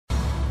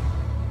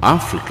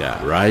Africa,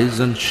 rise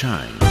and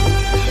shine.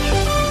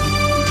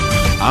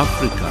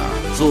 Africa,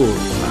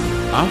 zorka.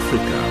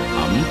 Africa,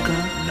 amka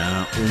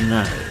na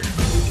ung'are.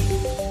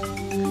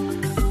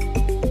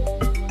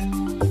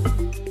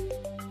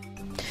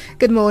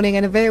 Good morning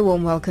and a very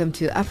warm welcome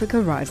to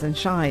Africa Rise and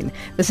Shine.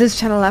 This is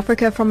Channel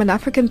Africa from an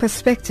African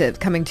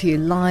perspective, coming to you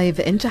live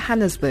in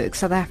Johannesburg,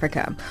 South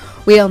Africa.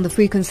 We are on the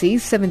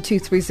frequencies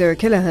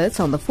 7230 kHz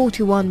on the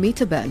 41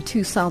 meter band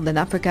to Southern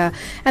Africa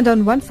and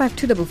on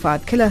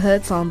 15255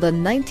 kHz on the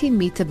 19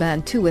 meter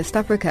band to West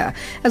Africa,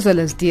 as well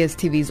as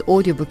DSTV's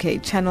audio bouquet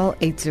channel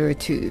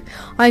 802.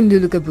 I'm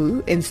Lulu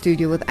Gabu in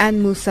studio with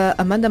Ann Musa,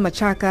 Amanda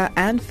Machaka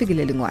and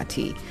Figile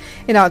Lungwati.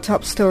 In our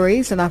top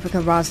stories on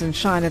Africa Rise and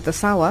Shine at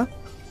this hour,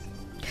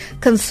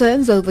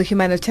 concerns over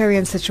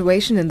humanitarian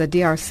situation in the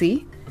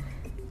DRC.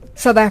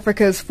 South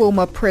Africa's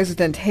former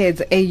president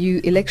heads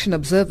AU election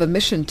observer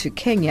mission to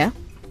Kenya.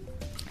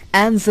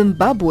 And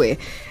Zimbabwe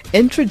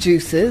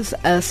introduces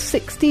a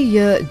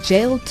 60-year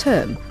jail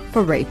term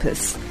for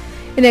rapists.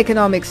 In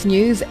economics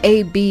news,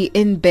 AB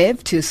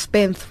InBev to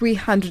spend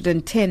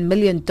 $310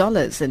 million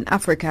in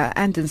Africa.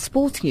 And in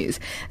sports news,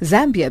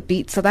 Zambia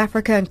beat South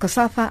Africa in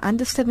COSAFA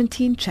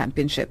Under-17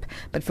 Championship.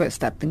 But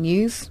first up, the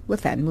news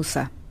with Ann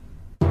Musa.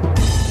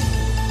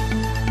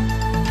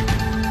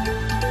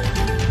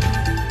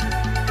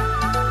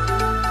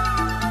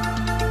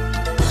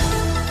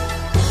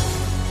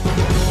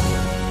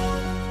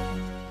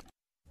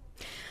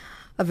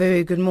 A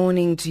very good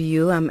morning to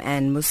you. I'm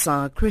Ann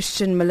Musa.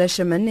 Christian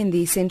militiamen in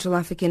the Central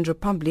African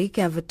Republic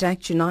have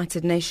attacked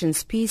United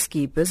Nations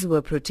peacekeepers who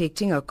were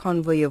protecting a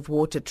convoy of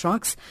water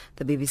trucks.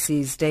 The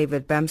BBC's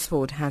David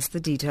Bamsford has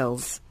the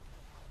details.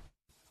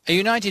 A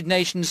United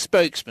Nations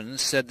spokesman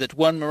said that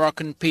one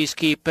Moroccan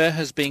peacekeeper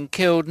has been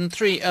killed and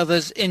 3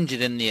 others injured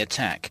in the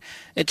attack.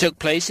 It took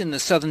place in the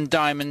southern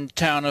diamond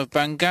town of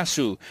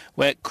Bangassou,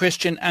 where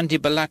Christian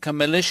anti-Balaka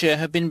militia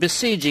have been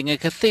besieging a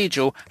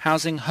cathedral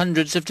housing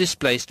hundreds of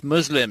displaced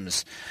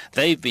Muslims.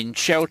 They've been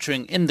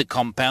sheltering in the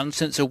compound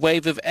since a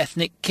wave of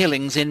ethnic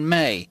killings in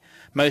May.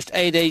 Most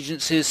aid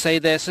agencies say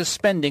they're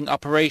suspending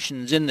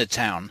operations in the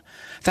town.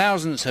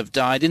 Thousands have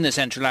died in the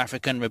Central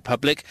African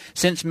Republic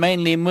since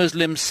mainly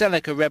Muslim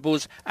Seleka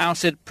rebels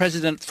ousted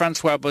President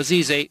Francois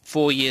Bozize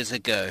 4 years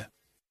ago.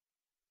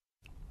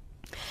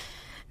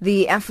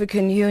 The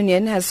African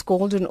Union has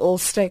called on all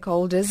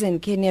stakeholders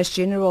in Kenya's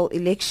general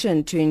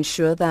election to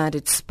ensure that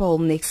its poll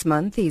next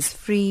month is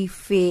free,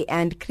 fair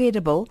and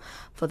credible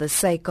for the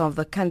sake of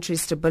the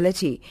country's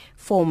stability.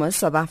 Former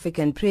South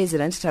African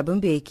President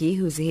Thabo Mbeki,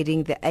 who's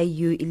heading the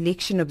AU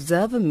election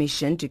observer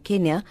mission to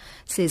Kenya,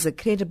 says a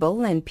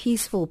credible and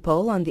peaceful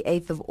poll on the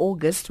 8th of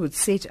August would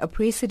set a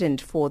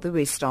precedent for the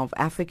rest of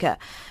Africa.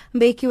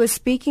 Mbeki was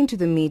speaking to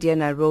the media in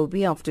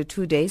Nairobi after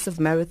 2 days of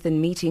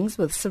marathon meetings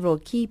with several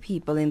key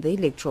people in the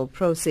electoral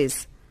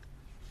process.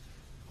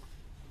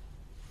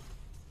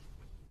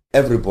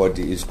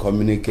 Everybody is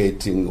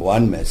communicating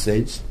one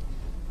message,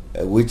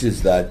 which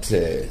is that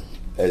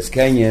as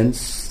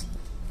Kenyans,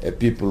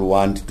 people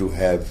want to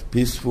have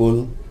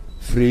peaceful,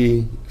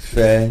 free,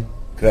 fair,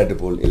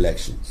 credible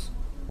elections.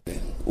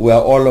 We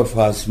are all of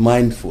us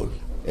mindful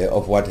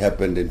of what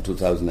happened in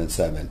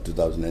 2007,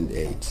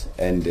 2008,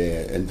 and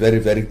very,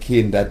 very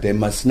keen that there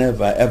must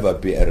never, ever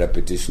be a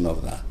repetition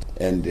of that.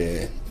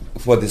 And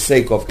for the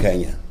sake of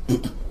Kenya,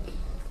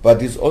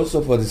 but it's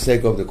also for the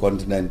sake of the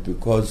continent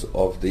because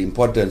of the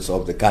importance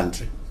of the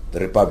country,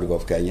 the Republic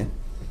of Kenya,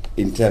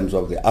 in terms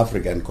of the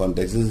African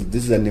context.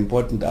 This is an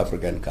important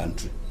African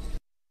country.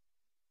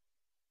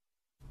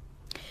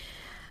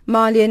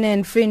 Malian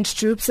and French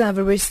troops have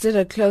arrested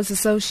a close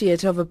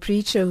associate of a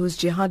preacher whose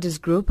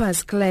jihadist group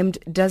has claimed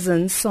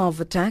dozens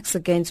of attacks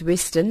against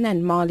Western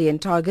and Malian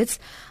targets.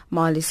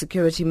 Mali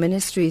Security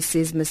Ministry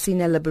says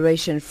Messina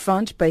Liberation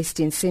Front, based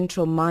in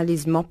central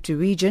Mali's Mopti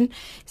region,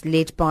 is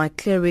led by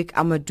cleric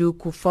Amadou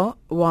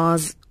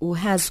Koufa, who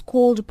has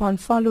called upon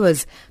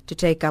followers to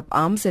take up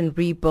arms and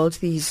rebuild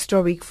the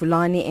historic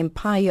Fulani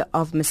Empire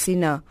of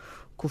Messina.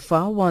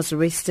 Koufa was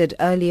arrested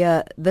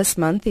earlier this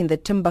month in the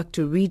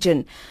Timbuktu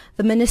region.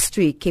 The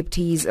ministry kept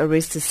his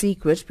arrest a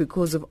secret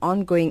because of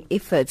ongoing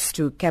efforts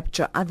to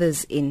capture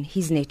others in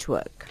his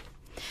network.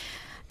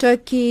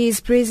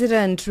 Turkey's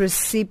President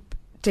Recep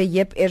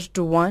Tayyip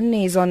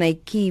Erdogan is on a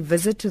key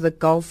visit to the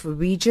Gulf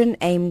region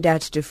aimed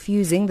at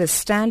diffusing the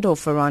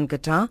standoff around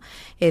Qatar.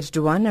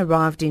 Erdogan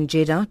arrived in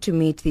Jeddah to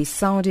meet the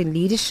Saudi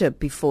leadership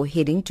before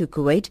heading to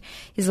Kuwait.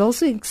 He is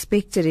also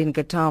expected in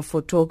Qatar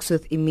for talks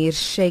with Emir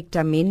Sheikh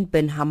Tamim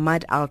bin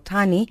Hamad Al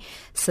Thani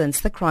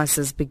since the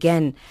crisis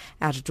began.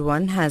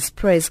 Erdogan has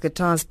praised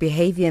Qatar's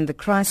behavior in the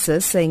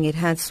crisis, saying it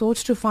had sought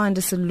to find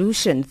a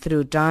solution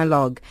through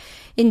dialogue.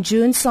 In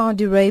June,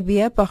 Saudi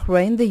Arabia,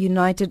 Bahrain, the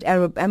United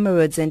Arab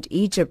Emirates and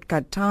Egypt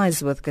cut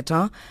ties with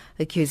Qatar,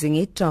 accusing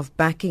it of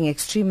backing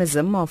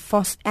extremism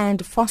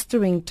and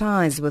fostering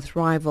ties with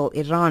rival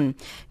Iran.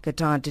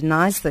 Qatar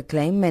denies the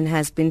claim and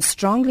has been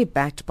strongly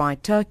backed by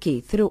Turkey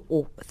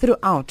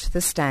throughout the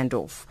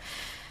standoff.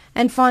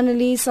 And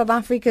finally, South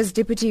Africa's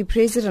Deputy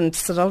President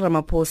Cyril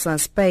Ramaphosa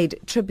has paid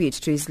tribute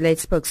to his late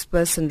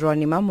spokesperson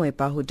Ronnie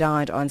Mamwepa, who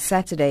died on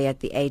Saturday at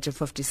the age of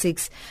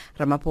 56.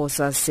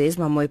 Ramaphosa says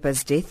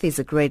Mamwepa's death is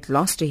a great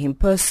loss to him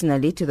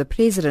personally, to the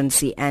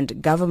presidency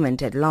and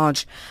government at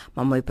large.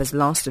 Mamwepa's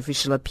last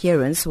official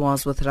appearance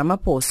was with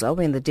Ramaphosa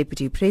when the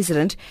Deputy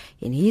President,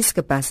 in his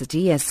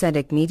capacity as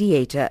SADC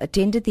mediator,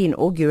 attended the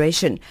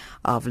inauguration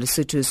of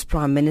Lesotho's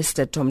Prime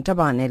Minister Tom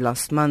Tabane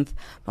last month.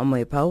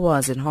 Mamwepa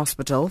was in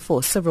hospital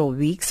for several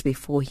weeks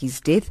before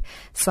his death,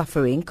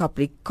 suffering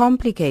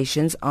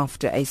complications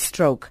after a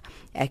stroke.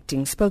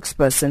 Acting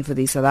spokesperson for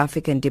the South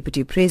African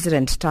Deputy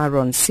President,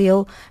 Tyrone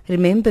Seale,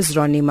 remembers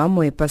Ronnie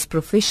Mamwepa's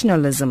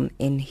professionalism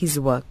in his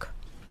work.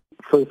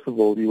 First of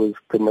all, he was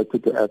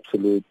committed to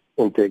absolute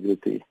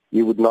integrity.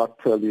 He would not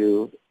tell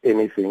you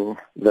anything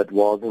that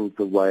wasn't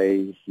the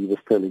way he was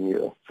telling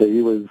you. So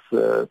he was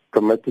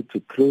committed to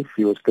truth.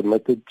 He was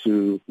committed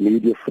to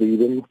media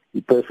freedom.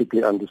 He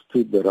perfectly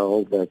understood the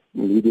role that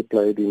media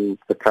played in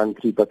the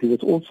country, but he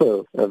was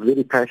also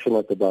very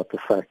passionate about the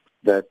fact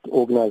that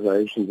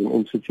organizations and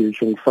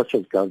institutions such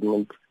as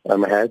government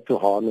had to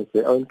harness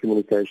their own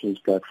communications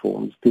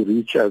platforms to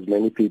reach as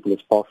many people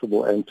as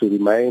possible and to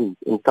remain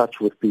in touch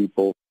with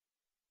people.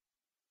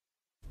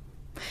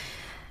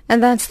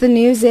 And that's the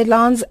news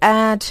headlines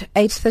at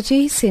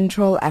 8:30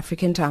 Central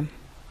African Time.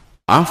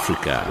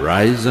 Africa,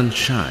 rise and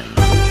shine.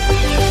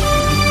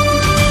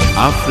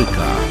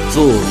 Africa,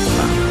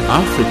 zorka.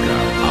 Africa,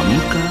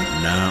 amka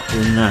na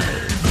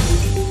ung'are.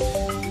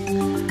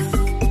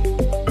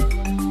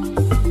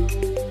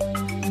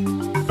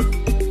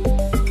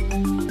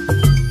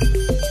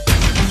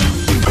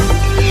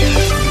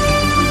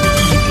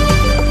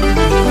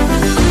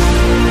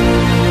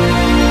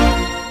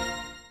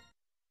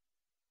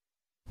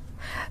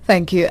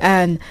 Thank you,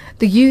 Anne.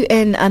 The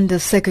UN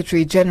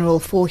Under-Secretary General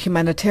for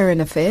Humanitarian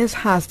Affairs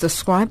has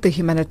described the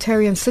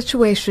humanitarian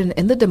situation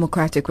in the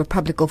Democratic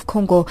Republic of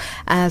Congo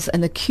as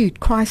an acute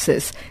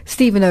crisis.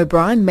 Stephen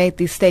O'Brien made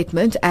the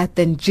statement at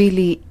the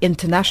Njili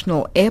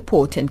International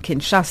Airport in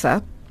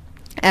Kinshasa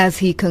as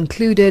he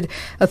concluded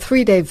a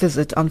 3-day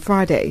visit on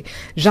Friday.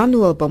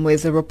 Jean-Noel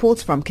Bomweza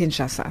reports from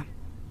Kinshasa.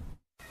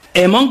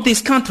 Among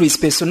these countries'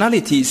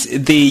 personalities,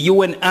 the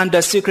UN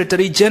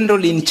Under-Secretary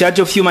General in charge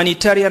of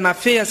humanitarian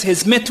affairs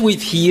has met with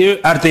here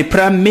are the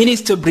Prime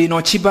Minister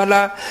Bruno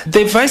Chibala,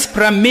 the Vice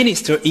Prime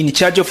Minister in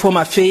charge of Home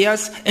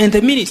Affairs, and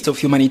the Minister of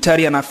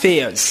Humanitarian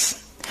Affairs.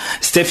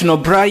 Stephen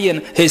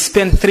O'Brien has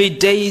spent 3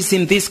 days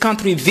in this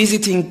country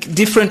visiting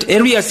different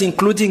areas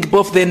including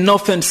both the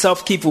North and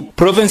South Kivu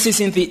provinces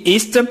in the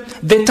east,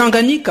 the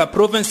Tanganyika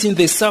province in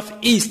the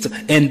southeast,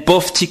 and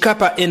both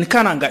Chikapa and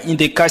Kananga in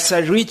the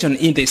Kasai region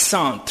in the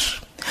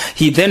south.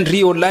 He then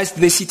realized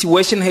the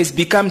situation has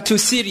become too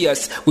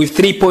serious, with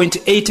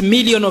 3.8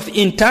 million of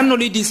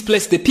internally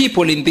displaced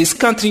people in this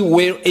country,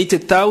 where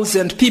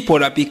 80,000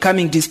 people are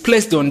becoming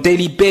displaced on a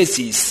daily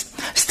basis.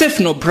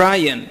 Stephen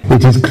O'Brien.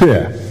 It is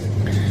clear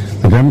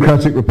the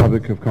Democratic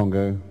Republic of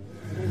Congo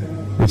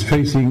is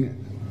facing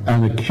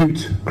an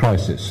acute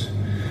crisis.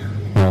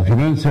 While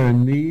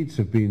humanitarian needs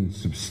have been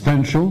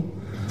substantial,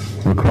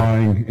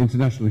 requiring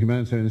international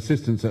humanitarian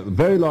assistance at a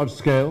very large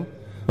scale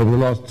over the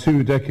last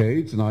 2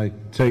 decades, and I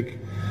take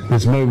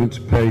this moment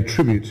to pay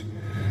tribute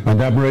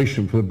and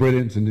admiration for the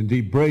brilliant and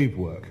indeed brave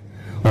work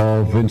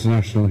of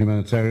international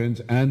humanitarians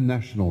and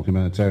national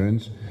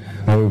humanitarians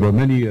over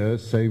many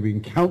years,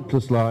 saving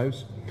countless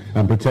lives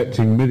and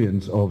protecting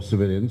millions of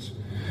civilians.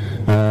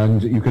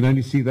 And you can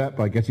only see that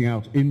by getting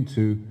out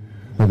into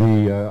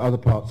the other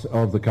parts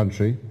of the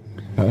country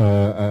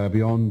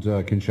beyond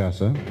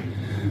Kinshasa.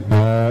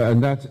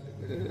 And that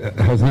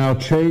has now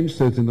changed,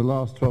 so that in the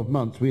last 12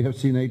 months we have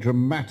seen a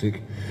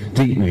dramatic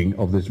deepening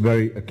of this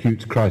very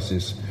acute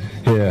crisis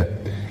here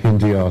in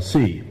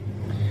DRC.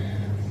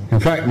 In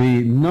fact,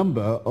 the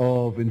number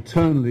of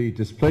internally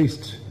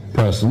displaced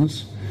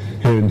persons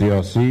here in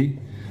DRC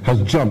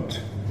has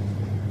jumped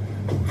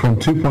from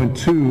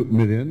 2.2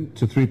 million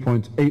to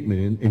 3.8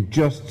 million in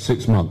just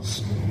 6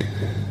 months.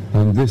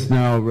 And this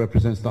now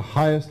represents the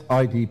highest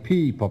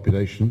IDP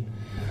population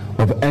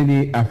of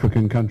any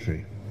African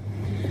country.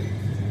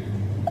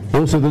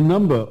 Also, the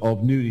number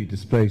of newly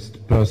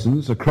displaced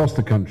persons across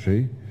the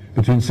country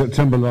between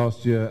September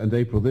last year and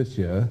April this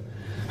year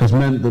has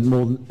meant that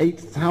more than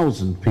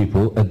 8,000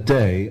 people a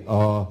day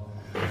are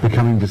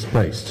becoming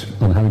displaced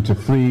and having to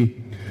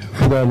flee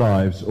for their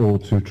lives or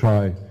to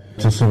try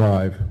to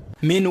survive.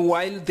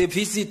 Meanwhile, the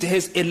visit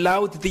has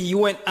allowed the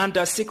UN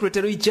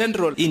Under-Secretary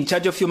General in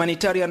charge of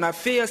humanitarian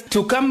affairs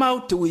to come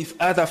out with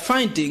other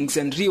findings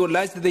and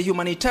realize that the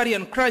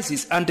humanitarian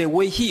crisis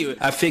underway here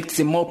affects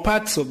more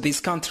parts of this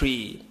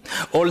country.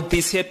 All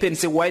this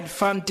happens while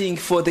funding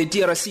for the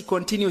DRC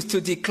continues to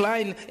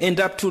decline, and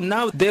up to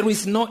now there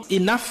is not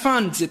enough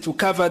funds to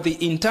cover the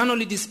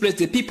internally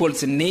displaced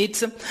people's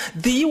needs.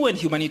 The UN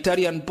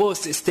humanitarian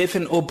boss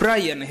Stephen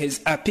O'Brien has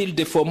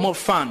appealed for more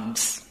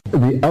funds.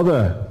 The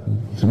other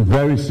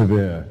very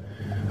severe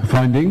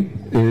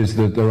finding is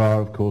that there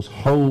are, of course,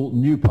 whole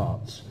new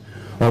parts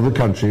of the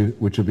country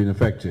which have been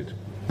affected.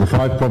 The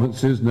 5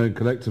 provinces, known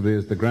collectively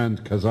as the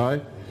Grand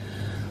Kasai,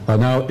 are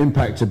now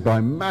impacted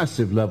by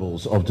massive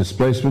levels of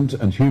displacement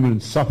and human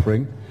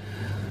suffering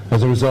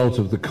as a result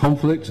of the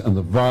conflict and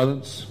the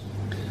violence.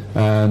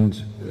 And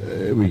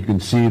we can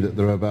see that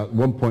there are about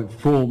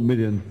 1.4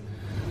 million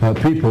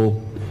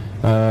people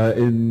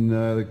in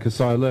the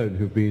Kasai alone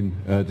who've been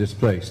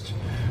displaced.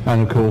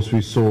 And of course we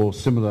saw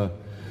similar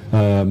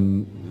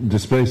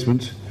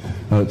displacement,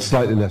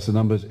 slightly lesser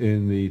numbers,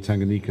 in the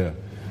Tanganyika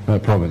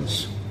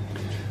province.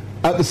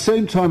 At the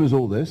same time as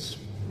all this,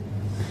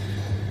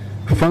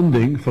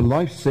 funding for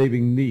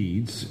life-saving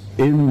needs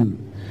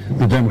in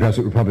the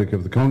Democratic Republic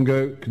of the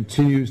Congo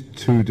continues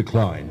to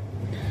decline.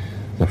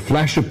 The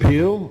flash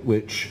appeal,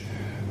 which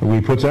we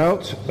put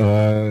out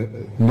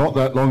not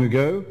that long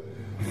ago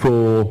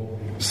for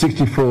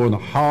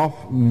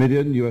 $64.5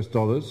 million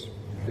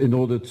in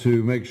order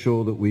to make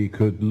sure that we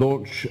could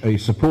launch a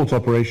support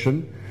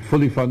operation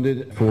fully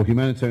funded for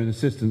humanitarian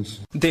assistance.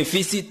 The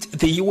visit,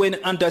 the UN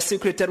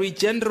Under-Secretary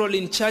General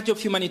in charge of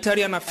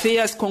humanitarian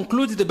affairs,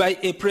 concluded by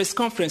a press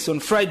conference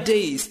on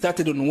Friday,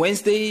 started on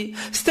Wednesday.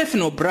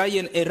 Stephen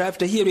O'Brien arrived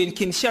here in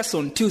Kinshasa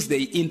on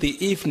Tuesday in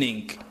the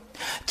evening.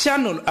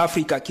 Channel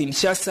Africa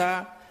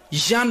Kinshasa,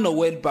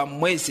 Jean-Noel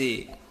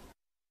Bamweze.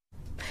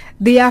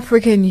 The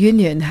African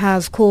Union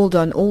has called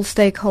on all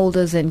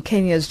stakeholders in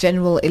Kenya's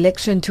general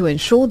election to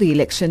ensure the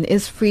election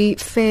is free,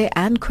 fair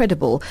and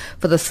credible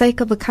for the sake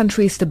of the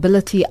country's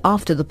stability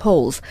after the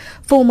polls.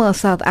 Former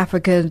South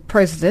African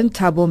President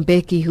Thabo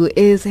Mbeki, who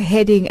is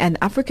heading an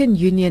African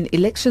Union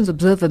elections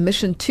observer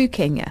mission to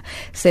Kenya,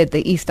 said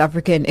the East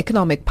African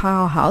economic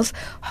powerhouse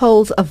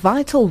holds a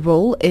vital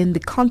role in the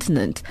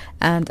continent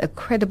and a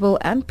credible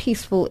and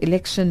peaceful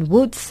election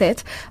would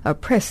set a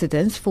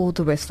precedent for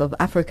the rest of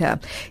Africa.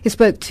 He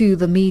spoke to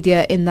the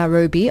media in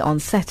Nairobi on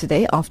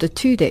Saturday after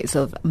 2 days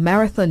of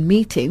marathon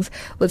meetings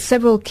with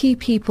several key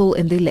people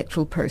in the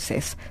electoral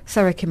process.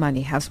 Sarah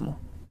Kimani has more.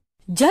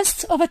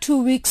 Just over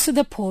 2 weeks to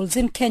the polls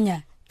in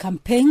Kenya,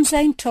 campaigns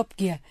are in top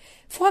gear.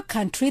 For a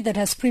country that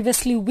has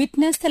previously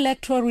witnessed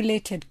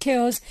electoral-related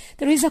chaos,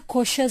 there is a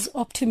cautious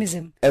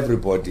optimism.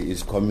 Everybody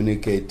is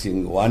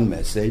communicating one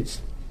message,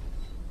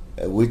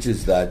 which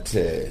is that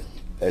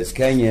as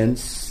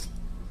Kenyans,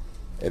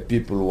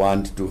 people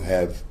want to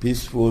have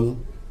peaceful,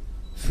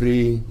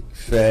 free,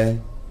 fair,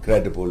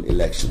 credible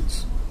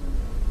elections.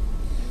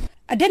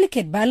 A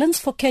delicate balance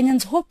for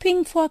Kenyans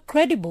hoping for a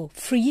credible,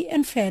 free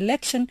and fair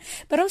election,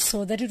 but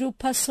also that it will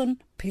pass on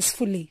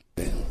peacefully.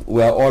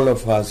 We are all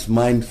of us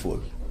mindful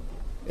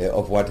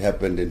of what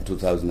happened in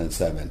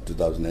 2007,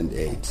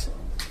 2008,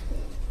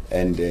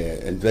 and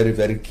very,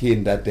 very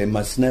keen that there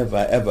must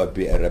never, ever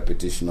be a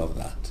repetition of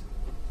that.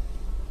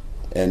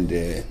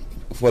 And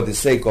for the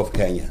sake of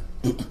Kenya.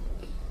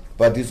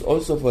 But it's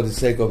also for the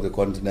sake of the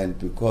continent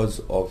because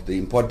of the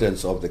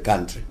importance of the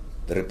country,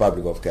 the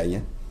Republic of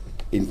Kenya,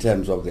 in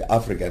terms of the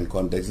African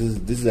context.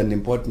 This is an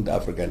important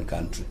African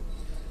country.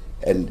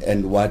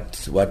 And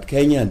what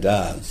Kenya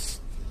does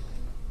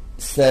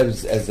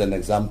serves as an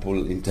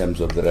example in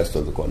terms of the rest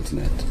of the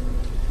continent.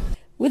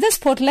 With a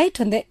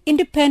spotlight on the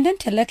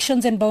Independent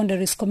Elections and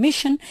Boundaries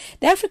Commission,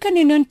 the African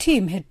Union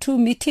team had 2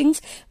 meetings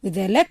with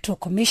the Electoral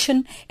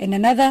Commission and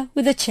another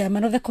with the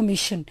chairman of the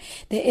commission.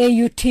 The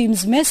AU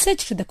team's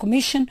message to the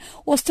commission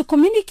was to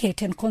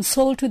communicate and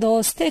consult with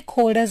all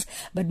stakeholders,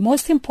 but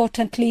most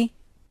importantly,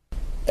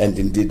 and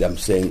indeed I'm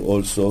saying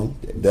also,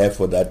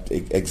 therefore, that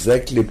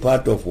exactly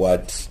part of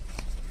what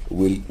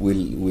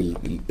will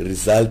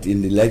result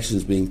in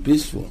elections being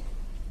peaceful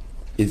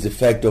is the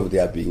fact of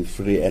their being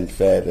free and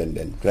fair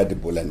and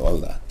credible and all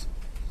that.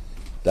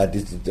 That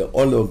is,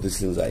 all of these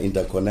things are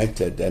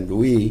interconnected, and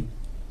we,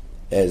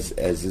 as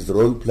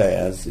role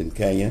players in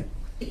Kenya,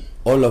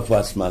 all of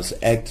us must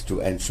act to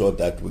ensure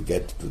that we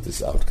get to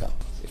this outcome.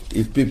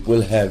 If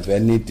people have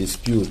any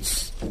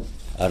disputes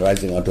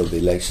arising out of the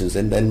elections,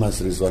 and then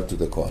must resort to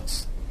the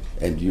courts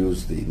and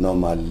use the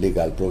normal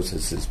legal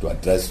processes to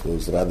address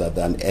those rather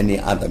than any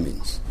other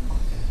means.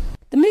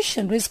 The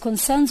mission raised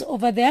concerns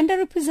over the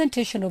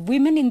underrepresentation of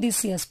women in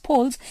this year's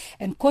polls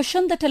and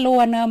cautioned that a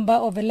lower number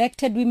of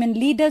elected women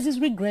leaders is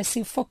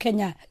regressive for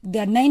Kenya.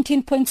 There are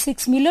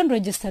 19.6 million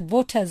registered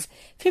voters.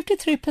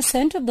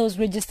 53% of those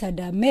registered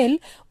are male,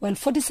 while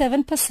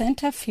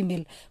 47% are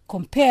female,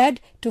 compared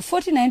to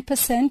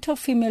 49% of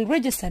female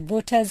registered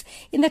voters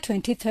in the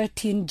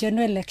 2013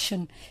 general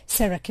election.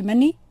 Sarah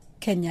Kimani,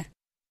 Kenya.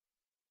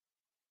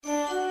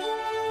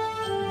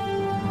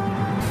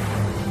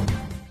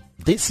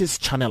 This is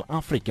Channel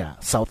Africa,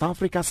 South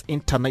Africa's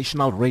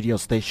international radio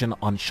station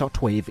on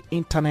shortwave,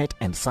 internet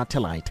and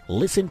satellite.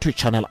 Listen to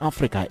Channel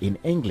Africa in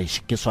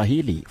English,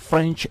 Kiswahili,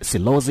 French,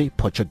 Silozi,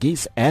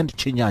 Portuguese and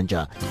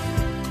Chinyanja.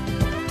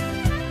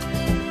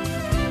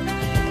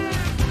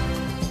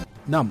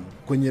 Naam,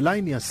 kwenye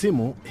line ya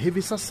simu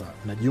hivi sasa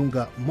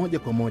najiunga moja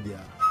kwa moja.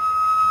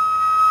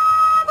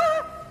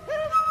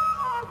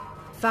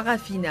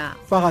 Farafina.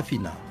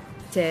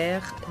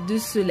 Terre de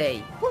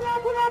soleil.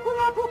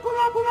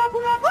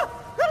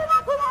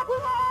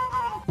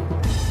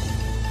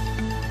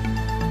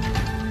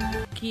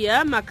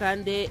 Maria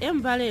Macande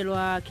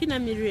Embalelwa Kina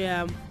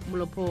Miriam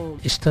Mlopo.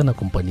 Está na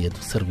companhia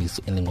do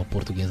Serviço em Língua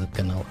Portuguesa do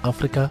Canal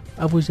África,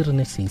 a voz da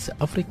Renascença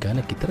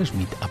Africana que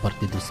transmite a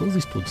partir dos seus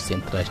estúdios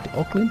centrais de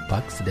Auckland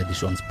Park, cidade de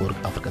Johannesburg,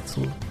 África do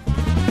Sul.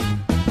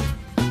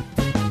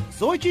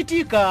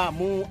 Zochitika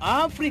mu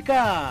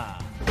África.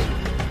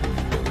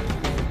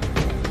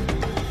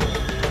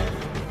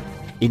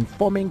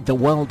 Informing the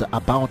world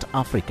about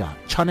Africa,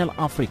 Channel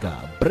Africa,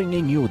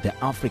 bringing you the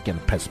African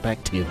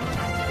perspective.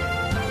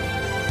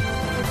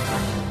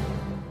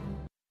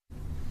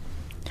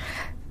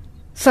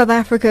 South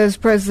Africa's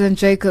President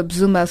Jacob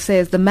Zuma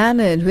says the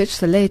manner in which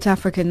the late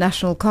African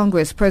National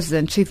Congress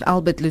President Chief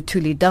Albert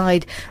Luthuli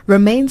died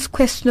remains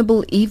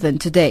questionable even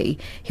today.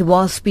 He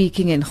was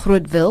speaking in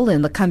Grootwil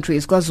in the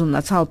country's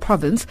KwaZulu-Natal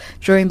province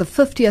during the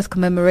 50th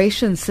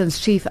commemoration since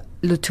Chief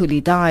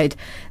Luthuli died.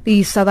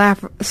 The South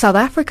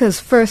Africa's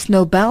first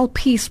Nobel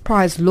Peace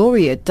Prize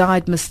laureate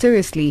died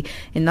mysteriously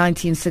in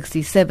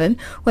 1967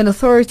 when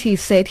authorities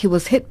said he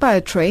was hit by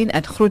a train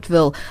at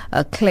Grootwil,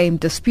 a claim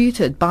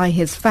disputed by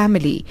his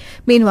family.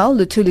 Meanwhile,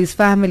 Luthuli's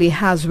family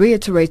has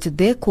reiterated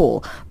their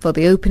call for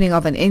the opening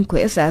of an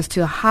inquest as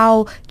to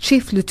how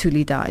Chief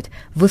Luthuli died.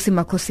 Vusi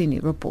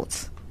Makosini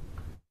reports.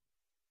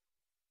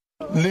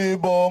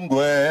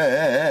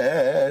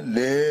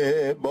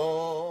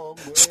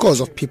 Scores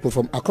of people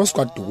from across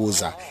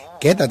KwaZulu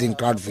gathered in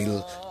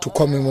Grootwil to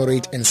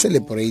commemorate and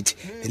celebrate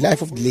the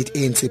life of the late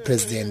ANC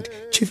President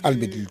Chief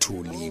Albert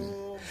Luthuli.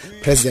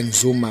 President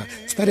Zuma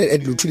started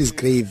at Luthuli's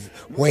grave,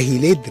 where he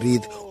laid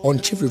wreath on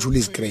Chief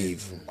Luthuli's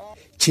grave.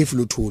 Chief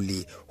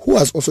Luthuli, who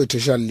was also a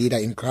traditional leader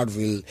in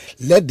Grootwil,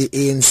 led the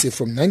ANC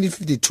from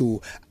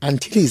 1952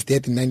 until his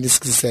death in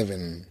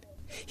 1967.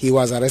 He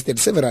was arrested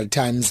several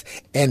times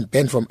and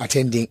banned from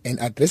attending and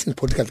addressing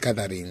political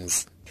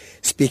gatherings.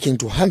 Speaking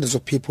to hundreds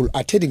of people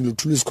attending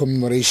Luthuli's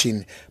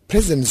commemoration,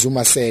 President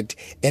Zuma said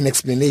an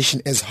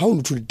explanation as how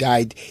Luthuli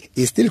died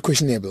is still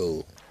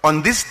questionable.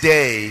 On this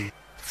day,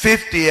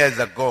 50 years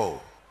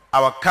ago,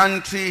 our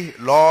country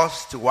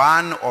lost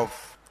one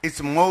of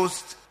its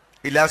most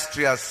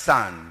illustrious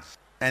sons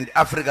and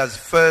Africa's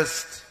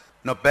first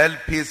Nobel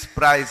Peace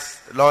Prize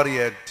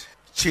laureate,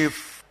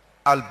 Chief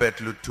Albert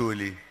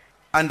Luthuli,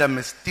 under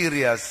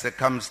mysterious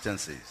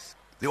circumstances.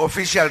 The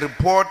official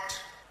report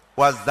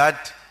was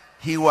that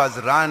he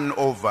was run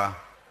over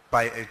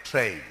by a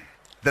train.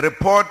 The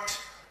report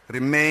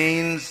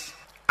remains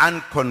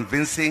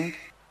unconvincing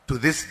to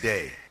this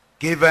day,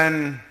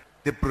 given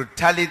the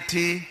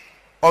brutality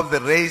of the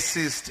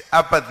racist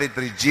apartheid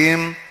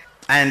regime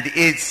and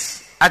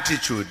its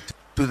attitude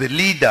to the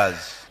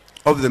leaders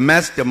of the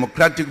mass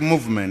democratic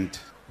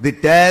movement. The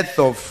death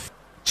of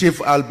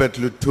Chief Albert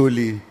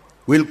Luthuli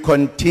will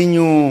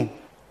continue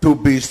to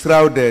be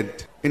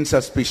shrouded in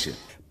suspicion.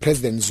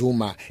 President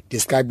Zuma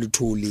described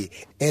Luthuli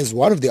as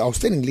one of the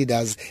outstanding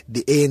leaders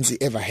the ANC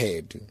ever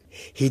had.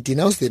 He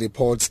denounced the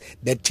reports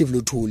that Chief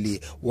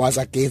Luthuli was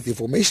against the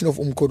formation of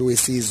Umkhonto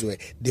weSizwe,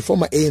 the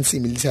former ANC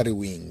military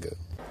wing.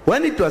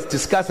 When it was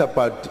discussed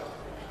about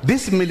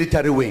this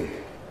military wing,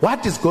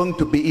 what is going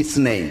to be its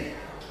name?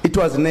 It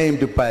was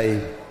named by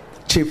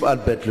Chief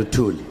Albert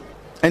Luthuli.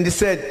 And he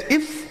said,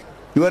 if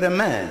you are a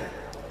man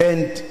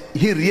and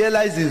he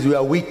realizes you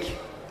are weak,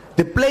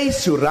 the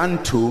place you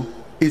run to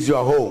is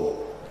your home.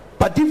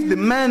 But if the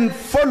man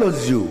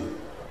follows you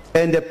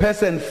and the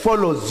person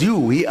follows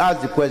you, he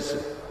asks the question,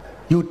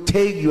 you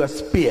take your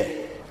spear.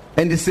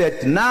 And he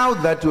said, now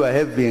that you are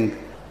having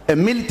a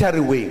military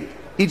wing,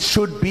 it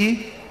should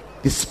be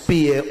the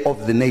spear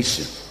of the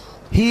nation.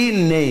 He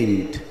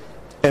named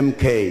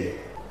MK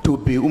to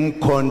be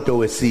Umkhonto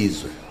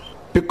weSizwe,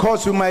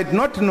 because you might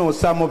not know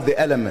some of the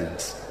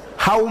elements,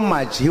 how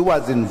much he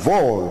was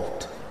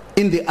involved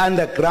in the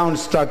underground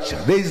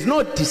structure. There is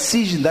no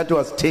decision that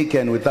was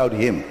taken without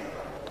him.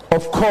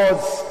 Of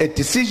course, a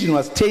decision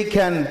was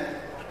taken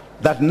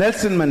that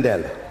Nelson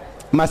Mandela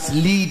must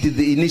lead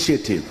the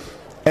initiative,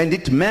 and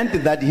it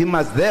meant that he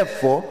must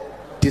therefore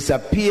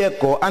disappear,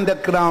 go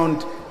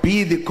underground,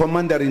 be the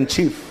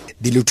commander-in-chief.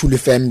 The Luthuli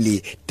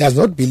family does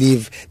not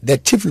believe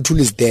that Chief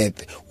Luthuli's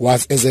death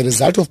was as a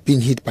result of being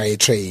hit by a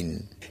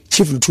train.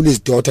 Chief Luthuli's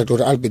daughter,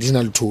 Dr.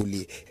 Albertina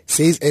Luthuli,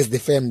 says as the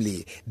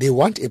family, they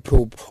want a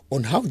probe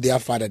on how their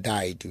father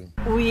died.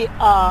 We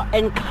are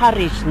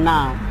encouraged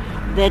now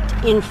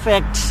that in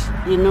fact,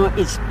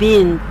 it's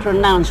been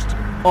pronounced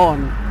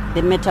on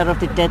the matter of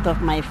the death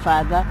of my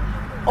father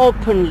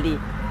openly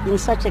in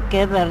such a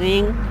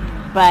gathering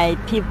by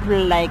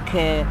people like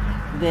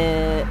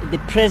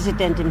the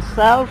president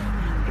himself,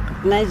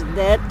 recognized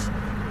that,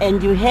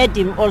 and you heard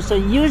him also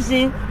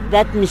using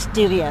that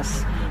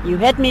mysterious. You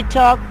heard me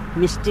talk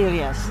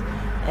mysterious,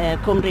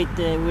 Comrade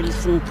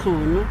Wilson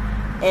Khunu,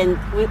 and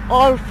we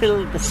all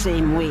feel the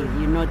same way,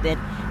 that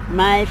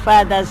my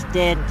father's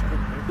death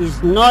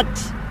is not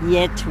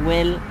yet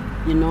well,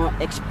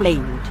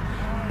 explained.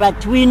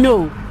 But we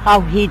know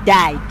how he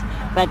died.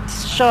 But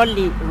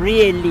surely,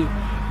 really,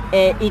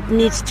 it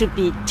needs to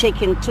be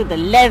taken to the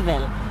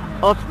level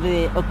of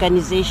the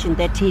organization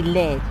that he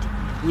led,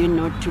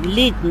 to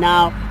lead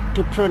now,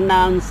 to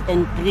pronounce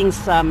and bring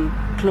some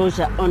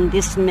closure on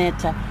this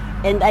matter.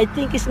 And I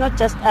think it's not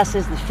just us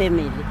as the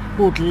family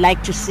who would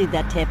like to see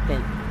that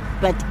happen,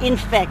 but in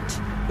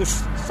fact, it's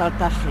South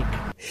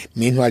Africa.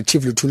 Meanwhile,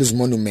 Chief Lutulu's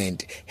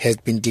monument has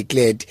been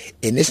declared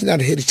a National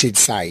Heritage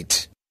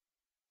Site.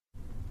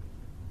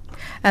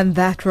 And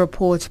that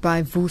report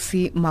by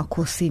Vusi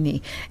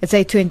Makosini. It's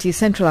 8:20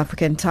 Central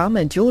African time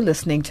and you're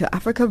listening to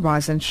Africa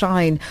Rise and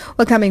Shine.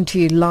 We're coming to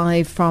you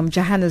live from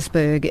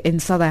Johannesburg in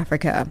South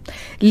Africa.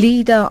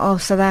 Leader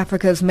of South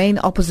Africa's main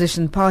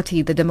opposition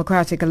party, the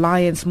Democratic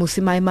Alliance,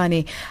 Mmusi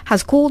Maimane,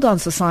 has called on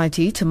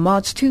society to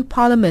march to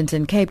Parliament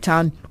in Cape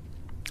Town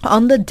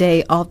on the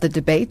day of the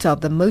debate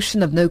of the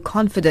motion of no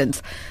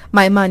confidence.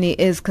 Maimane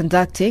is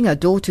conducting a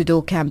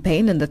door-to-door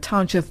campaign in the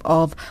township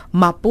of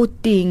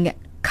Maputing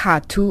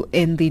Katu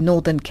in the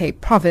Northern Cape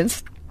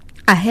province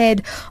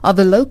ahead of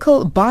the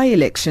local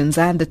by-elections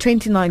and the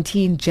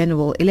 2019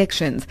 general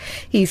elections.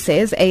 He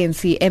says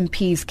ANC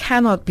MPs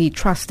cannot be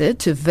trusted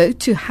to vote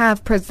to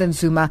have President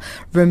Zuma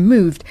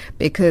removed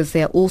because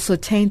they are also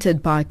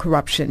tainted by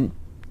corruption.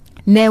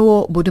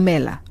 Neo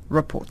Budumela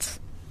reports.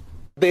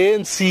 The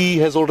ANC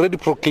has already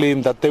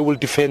proclaimed that they will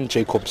defend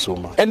Jacob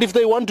Zuma. And if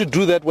they want to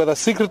do that, whether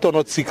secret or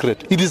not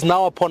secret, it is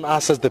now upon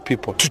us as the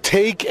people to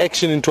take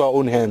action into our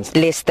own hands.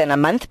 Less than a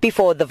month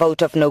before the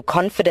vote of no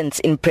confidence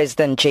in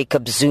President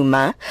Jacob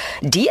Zuma,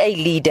 DA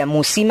leader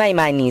Mmusi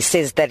Maimane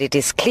says that it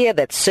is clear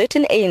that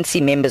certain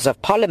ANC members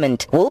of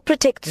parliament will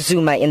protect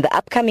Zuma in the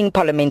upcoming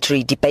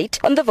parliamentary debate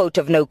on the vote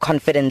of no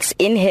confidence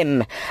in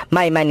him.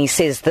 Maimane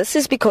says this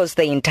is because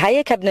the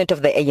entire cabinet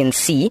of the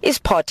ANC is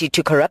party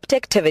to corrupt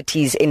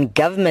activities in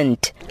government.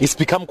 It's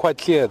become quite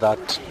clear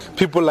that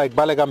people like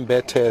Baleka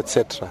Mbete,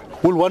 etc.,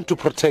 will want to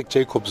protect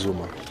Jacob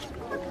Zuma.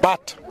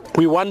 But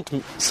we want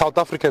South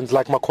Africans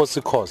like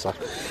Makosi Khoza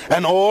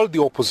and all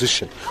the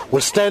opposition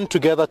will stand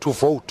together to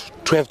vote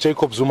to have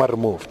Jacob Zuma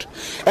removed.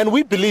 And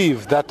we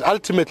believe that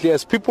ultimately,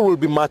 as people will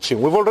be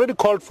marching, we've already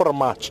called for a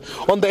march.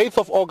 On the 8th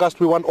of August,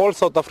 we want all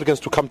South Africans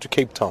to come to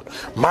Cape Town.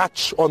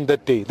 March on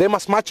that day. They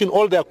must march in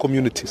all their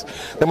communities.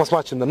 They must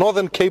march in the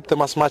Northern Cape. They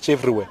must march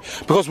everywhere.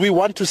 Because we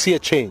want to see a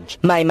change.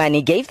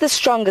 Maimane gave the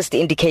strongest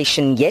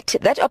indication yet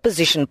that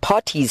opposition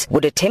parties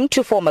would attempt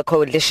to form a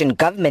coalition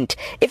government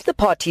if the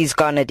parties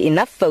garnered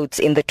enough votes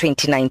in the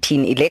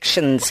 2019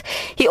 elections.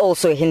 He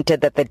also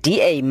hinted that the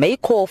DA may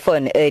call for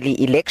an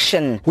early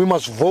election. We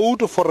must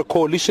vote for a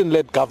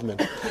coalition-led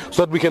government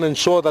so that we can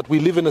ensure that we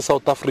live in a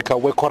South Africa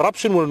where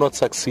corruption will not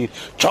succeed,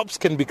 jobs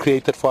can be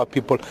created for our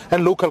people,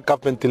 and local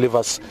government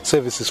delivers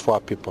services for our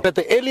people. At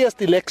the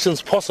earliest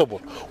elections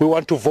possible, we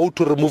want to vote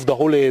to remove the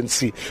whole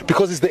ANC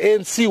because it's the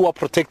ANC who are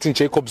protecting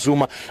Jacob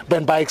Zuma,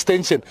 and by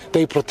extension,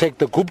 they protect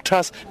the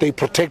Guptas, they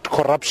protect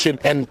corruption,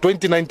 and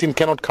 2019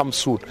 cannot come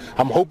soon.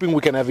 I'm hoping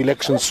we can have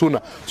elections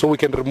sooner so we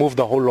can remove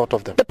the whole lot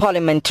of them. The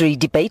parliamentary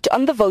debate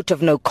on the vote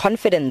of no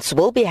confidence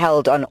will be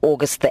held on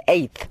August the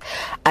 8th.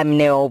 I'm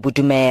Neo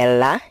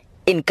Budumela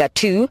in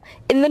Katu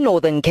in the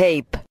Northern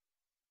Cape.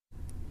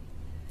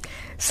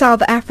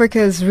 South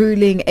Africa's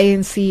ruling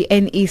ANC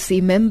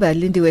NEC member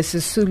Lindiwe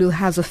Sisulu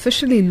has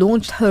officially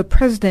launched her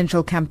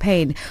presidential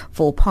campaign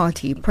for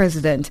party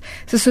president.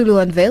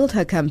 Sisulu unveiled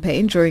her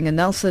campaign during a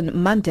Nelson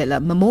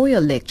Mandela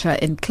Memorial Lecture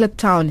in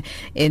Kliptown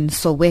in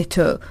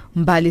Soweto.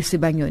 Mbali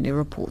Sibanyoni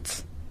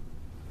reports.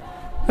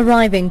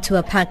 Arriving to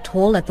a packed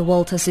hall at the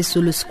Walter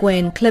Sisulu Square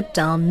in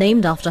Kliptown,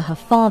 named after her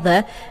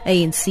father,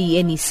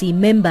 ANC NEC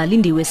member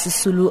Lindiwe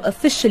Sisulu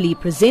officially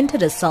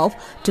presented herself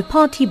to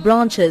party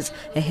branches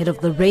ahead of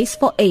the race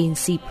for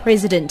ANC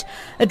president.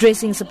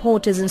 Addressing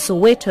supporters in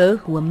Soweto,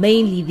 who were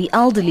mainly the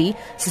elderly,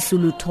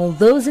 Sisulu told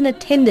those in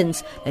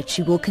attendance that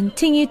she will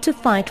continue to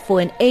fight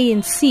for an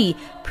ANC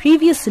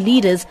previous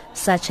leaders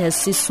such as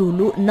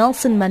Sisulu,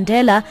 Nelson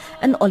Mandela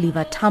and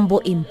Oliver Tambo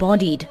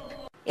embodied.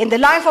 In the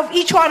life of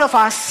each one of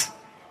us,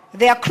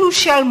 there are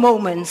crucial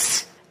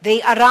moments.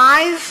 They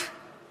arrive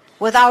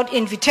without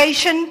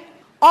invitation,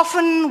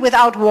 often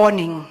without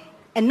warning.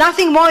 And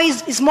nothing more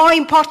is more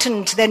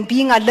important than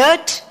being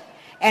alert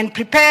and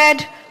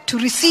prepared to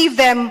receive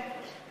them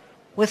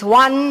with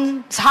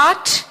one's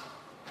heart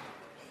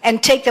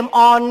and take them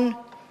on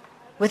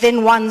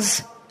within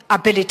one's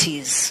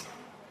abilities.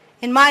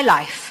 In my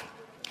life,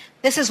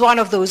 this is one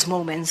of those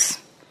moments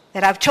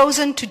that I've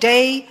chosen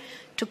today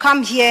to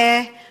come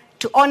here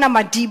to honor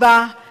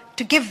Madiba,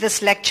 to give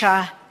this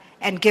lecture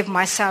and give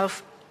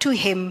myself to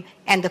him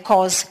and the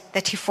cause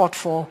that he fought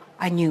for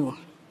anew.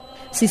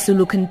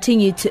 Sisulu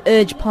continued to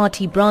urge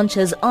party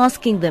branches,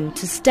 asking them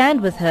to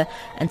stand with her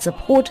and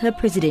support her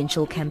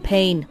presidential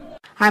campaign.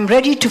 I'm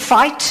ready to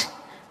fight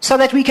so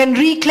that we can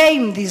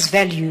reclaim these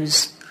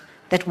values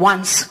that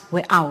once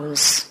were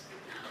ours.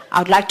 I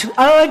would like to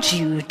urge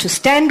you to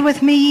stand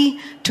with me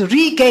to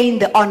regain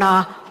the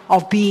honor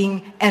of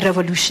being a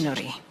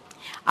revolutionary.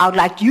 I would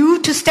like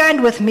you to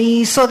stand with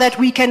me so that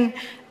we can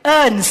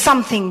earn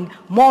something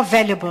more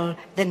valuable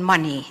than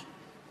money.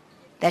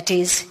 That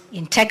is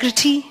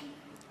integrity,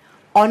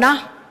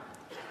 honor,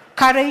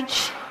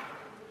 courage,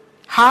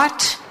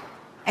 heart,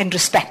 and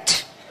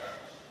respect.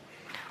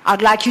 I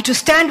would like you to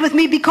stand with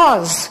me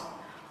because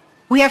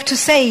we have to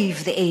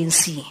save the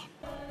ANC.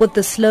 With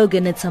the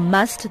slogan, "It's a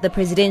must," the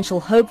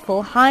presidential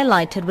hopeful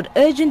highlighted what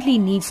urgently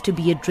needs to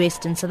be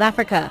addressed in South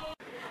Africa.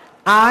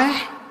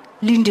 I,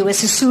 Lindiwe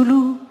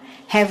Sisulu,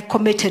 have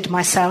committed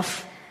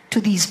myself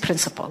to these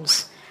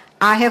principles.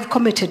 I have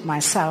committed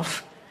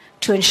myself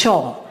to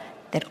ensure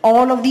that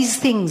all of these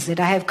things that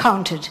I have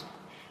counted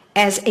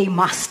as a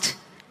must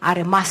are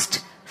a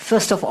must,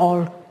 first of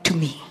all, to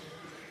me.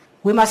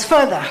 We must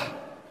further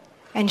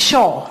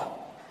ensure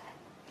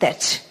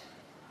that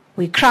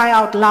we cry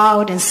out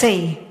loud and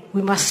say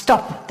we must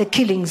stop the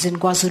killings in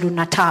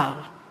KwaZulu-Natal.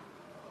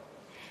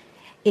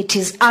 It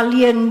is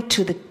alien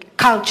to the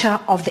culture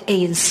of the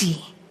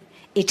ANC.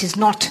 It is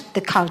not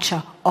the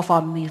culture of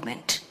our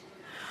movement.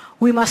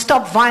 We must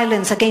stop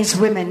violence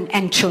against women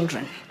and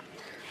children.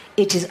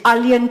 It is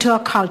alien to our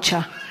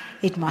culture.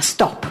 It must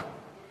stop.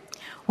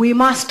 We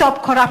must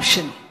stop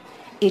corruption.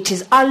 It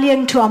is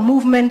alien to our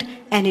movement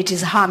and it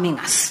is harming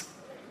us.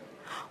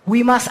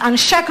 We must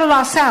unshackle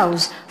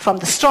ourselves from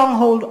the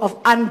stronghold of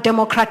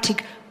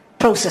undemocratic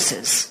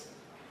processes.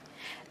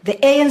 The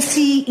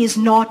ANC is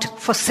not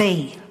for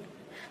sale.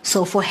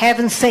 So for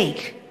heaven's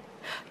sake,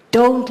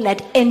 don't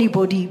let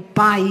anybody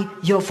buy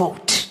your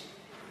vote.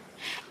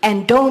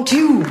 And don't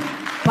you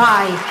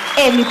buy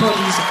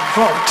anybody's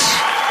vote.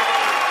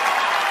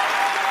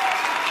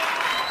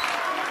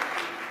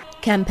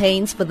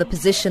 Campaigns for the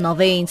position of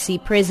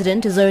ANC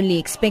president is only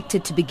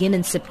expected to begin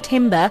in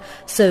September.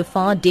 So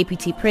far,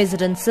 Deputy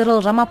President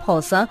Cyril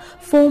Ramaphosa,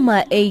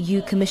 former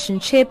AU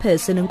Commission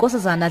Chairperson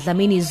Nkosazana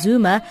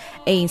Dlamini-Zuma,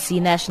 ANC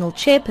National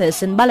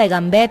Chairperson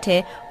Baleka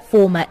Mbete,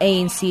 former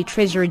ANC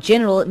Treasurer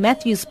General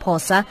Matthews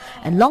Phosa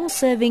and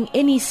long-serving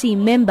NEC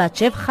member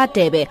Jeff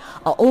Radebe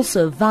are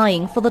also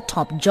vying for the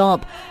top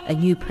job. A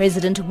new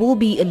president will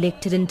be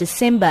elected in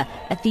December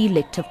at the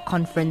elective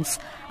conference.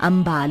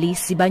 Ambali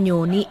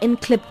Sibanyoni in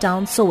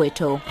Kliptown,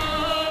 Soweto.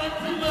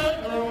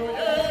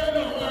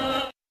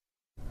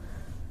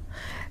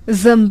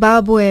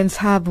 Zimbabweans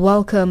have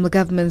welcomed the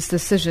government's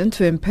decision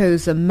to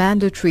impose a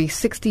mandatory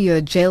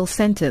 60-year jail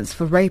sentence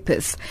for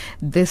rapists.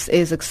 This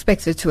is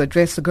expected to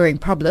address the growing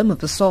problem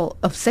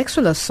of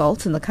sexual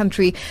assault in the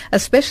country,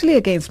 especially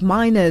against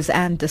minors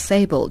and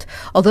disabled.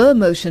 Although a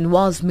motion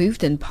was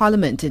moved in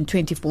Parliament in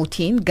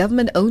 2014,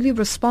 government only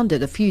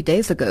responded a few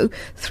days ago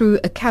through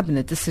a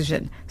cabinet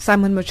decision.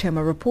 Simon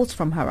Mochema reports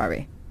from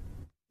Harare.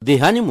 The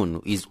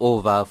honeymoon is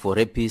over for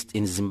rapists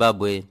in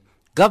Zimbabwe.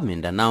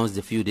 Government announced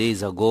a few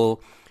days ago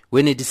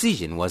when a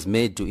decision was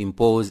made to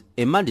impose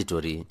a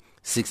mandatory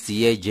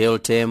 60-year jail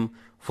term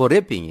for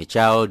raping a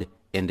child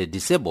and a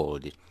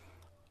disabled.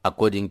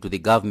 According to the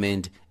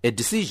government, a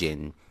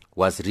decision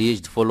was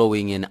reached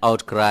following an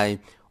outcry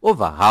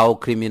over how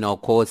criminal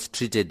courts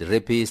treated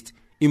rapists,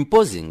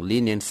 imposing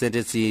lenient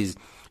sentences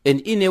and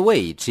in a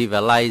way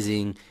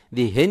trivializing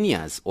the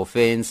heinous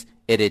offense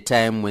at a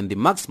time when the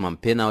maximum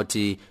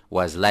penalty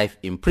was life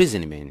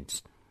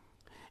imprisonment.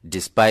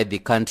 Despite the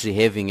country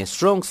having a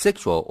strong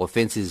sexual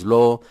offences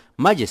law,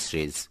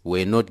 magistrates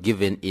were not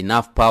given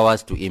enough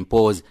powers to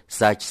impose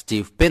such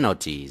stiff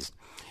penalties.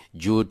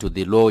 Due to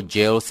the low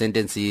jail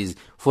sentences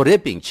for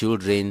raping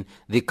children,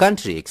 the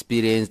country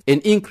experienced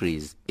an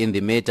increase in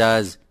the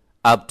matters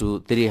up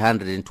to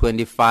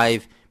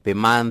 325 per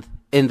month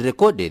and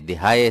recorded the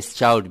highest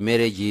child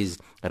marriages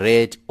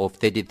rate of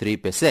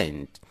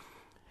 33%.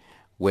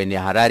 When a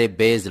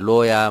Harare-based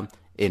lawyer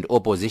and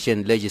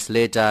opposition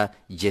legislator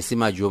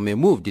Jessima Jome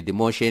moved the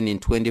motion in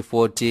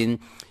 2014,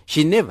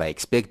 she never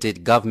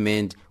expected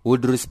government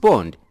would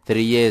respond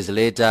 3 years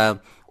later,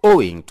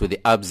 owing to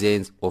the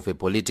absence of a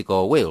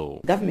political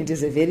will. Government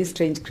is a very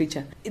strange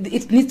creature.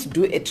 It needs to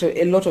do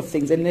a lot of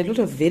things, and a lot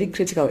of very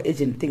critical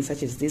urgent things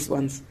such as these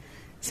ones.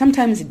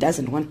 Sometimes it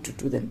doesn't want to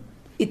do them.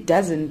 It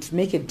doesn't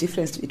make a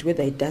difference to it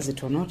whether it does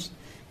it or not.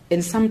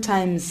 And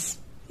sometimes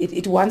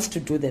it wants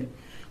to do them.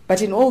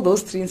 But in all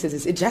those three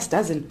instances, it just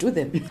doesn't do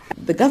them.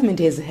 The government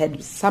has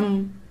had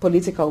some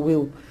political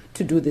will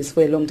to do this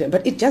for a long time,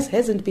 but it just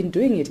hasn't been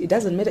doing it. It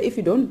doesn't matter. If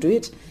you don't do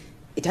it,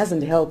 it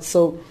doesn't help.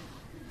 So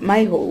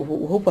my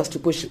hope was to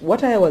push.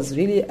 What I was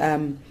really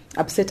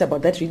upset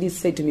about that really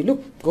said to me,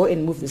 look, go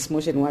and move this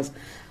motion was,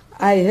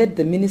 I heard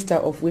the Minister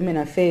of Women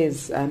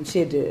Affairs, she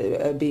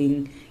had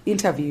being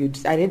interviewed.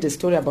 I read a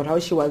story about how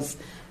she was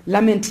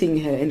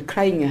lamenting her and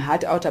crying her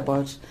heart out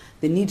about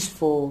the need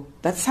for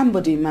that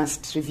somebody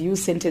must review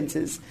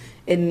sentences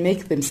and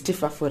make them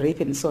stiffer for rape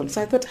and so on.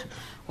 So I thought,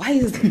 who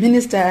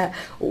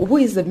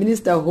is the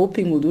minister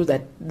hoping will do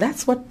that?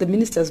 That's what the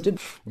ministers do.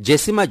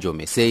 Jessima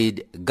Jome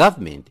said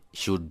government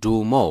should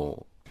do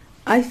more.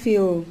 I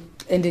feel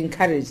and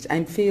encouraged.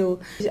 I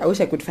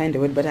wish I could find a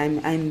word, but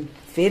I'm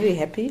very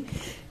happy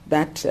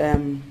that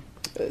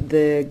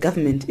the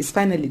government is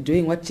finally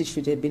doing what it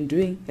should have been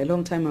doing a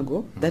long time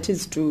ago. That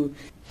is to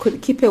could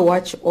keep a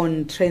watch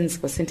on trends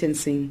for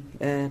sentencing,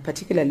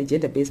 particularly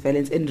gender-based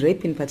violence and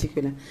rape in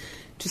particular,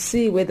 to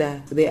see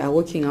whether they are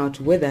working out,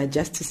 whether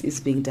justice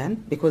is being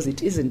done, because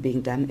it isn't being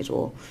done at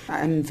all.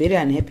 I'm very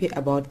unhappy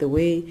about the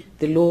way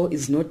the law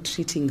is not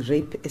treating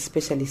rape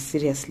especially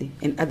seriously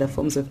and other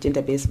forms of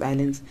gender-based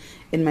violence.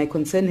 And my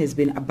concern has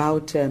been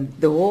about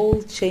the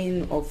whole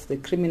chain of the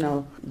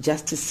criminal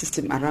justice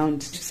system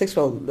around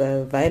sexual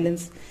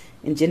violence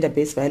and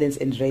gender-based violence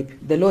and rape.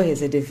 The law has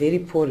had a very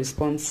poor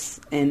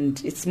response,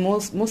 and it's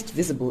most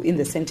visible in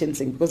the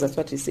sentencing, because that's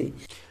what we say.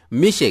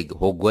 Mishek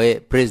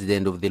Hogwe,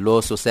 president of the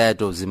Law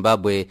Society of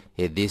Zimbabwe,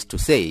 had this to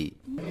say.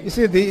 You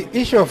see, the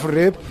issue of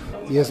rape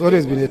has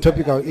always been a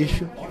topical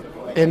issue,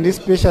 and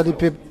especially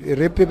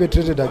rape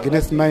perpetrated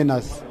against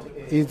minors.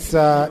 It's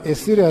a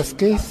serious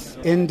case,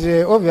 and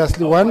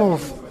obviously one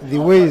of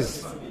the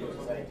ways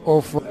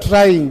of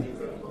trying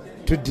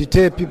to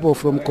deter people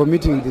from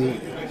committing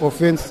the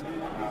offense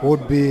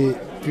would be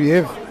to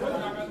have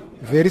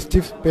very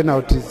stiff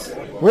penalties.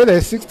 Whether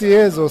it's 60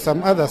 years or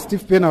some other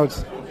stiff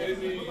penalties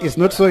is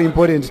not so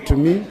important to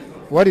me.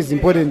 What is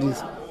important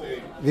is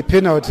the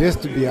penalty has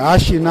to be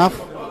harsh enough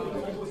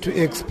to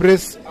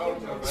express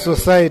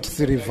society's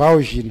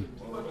revulsion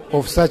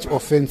of such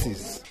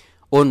offenses.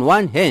 On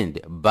one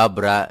hand,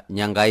 Barbara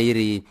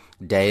Nyangairi,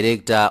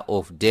 director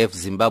of Deaf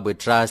Zimbabwe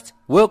Trust,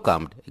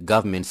 welcomed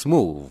government's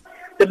move.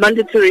 The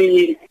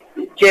mandatory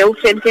jail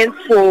sentence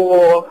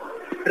for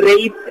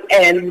rape,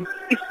 and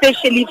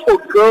especially for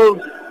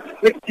girls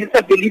with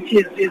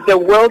disabilities, is a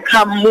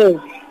welcome move,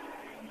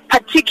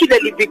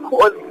 particularly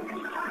because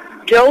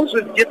girls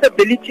with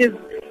disabilities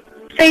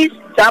face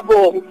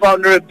double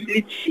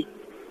vulnerability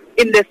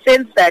in the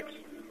sense that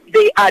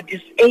they are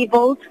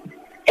disabled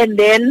and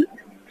then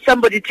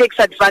somebody takes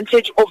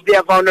advantage of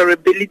their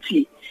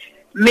vulnerability.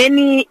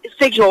 Many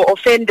sexual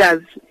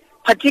offenders,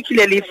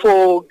 particularly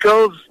for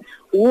girls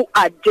who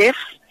are deaf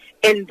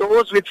and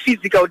those with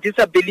physical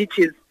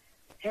disabilities,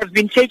 have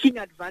been taking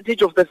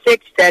advantage of the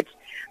fact that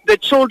the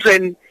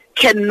children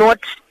cannot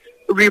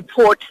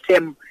report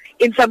them.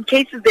 In some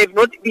cases, they've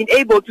not been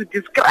able to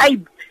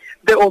describe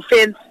the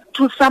offense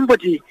to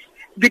somebody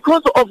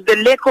because of the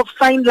lack of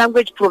sign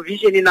language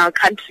provision in our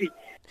country.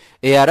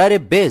 A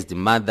Harare-based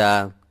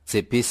mother,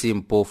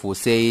 Tsepisi Mpofu,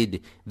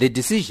 said the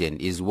decision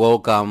is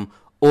welcome,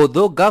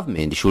 although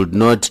government should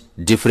not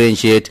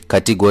differentiate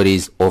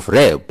categories of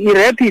rape.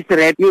 Rape is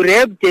rape. You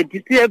raped a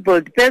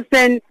disabled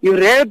person, you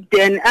raped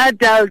an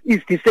adult,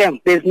 it's the same.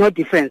 There's no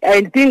difference.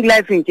 I think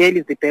life in jail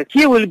is the best.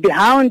 He will be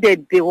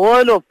hounded the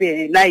whole of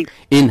life.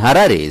 In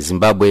Harare,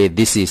 Zimbabwe,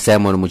 this is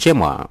Simon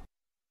Muchemwa.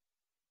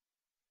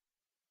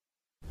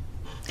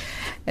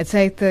 It's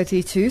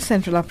 8:32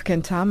 Central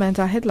African Time, and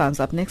our headlines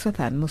up next with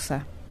Ann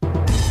Musa.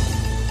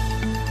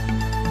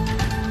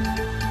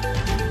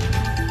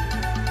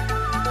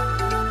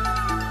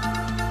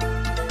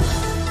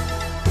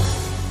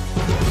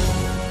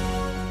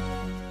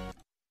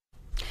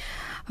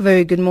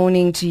 Very good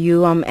morning to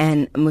you. I'm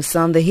Anne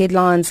Musan. The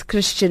headlines: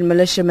 Christian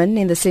militiamen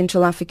in the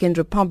Central African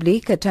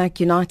Republic attack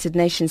United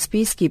Nations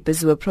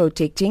peacekeepers who are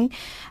protecting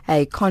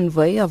a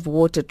convoy of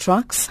water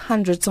trucks.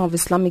 Hundreds of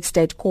Islamic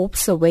State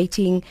corps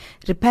awaiting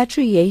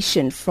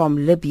repatriation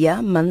from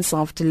Libya months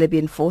after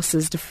Libyan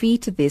forces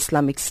defeated the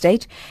Islamic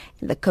State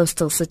in the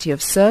coastal city of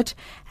Sirte.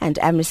 And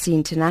Amnesty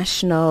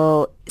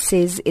International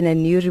says in a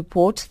new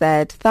report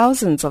that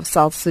thousands of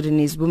South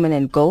Sudanese women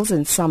and girls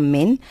and some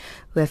men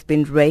who have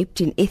been raped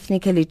in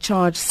ethnically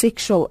charged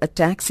sexual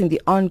attacks in the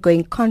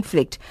ongoing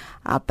conflict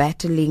are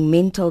battling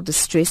mental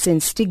distress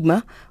and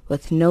stigma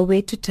with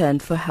nowhere to turn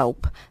for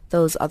help.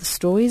 Those are the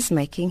stories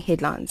making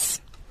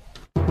headlines.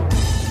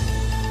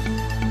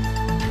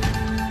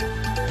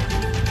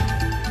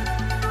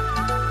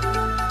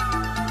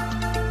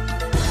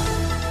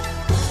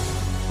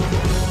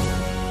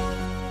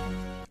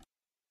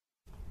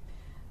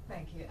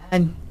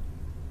 And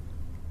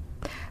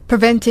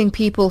preventing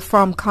people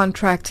from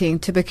contracting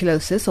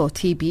tuberculosis or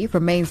TB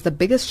remains the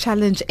biggest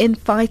challenge in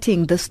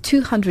fighting this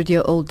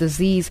 200-year-old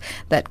disease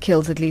that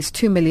kills at least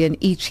 2 million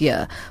each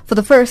year. For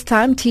the first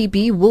time,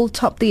 TB will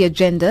top the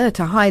agenda at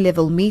a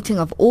high-level meeting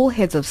of all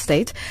heads of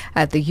state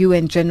at the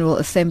UN General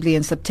Assembly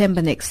in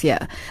September next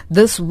year.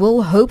 This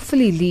will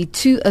hopefully lead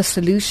to a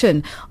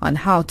solution on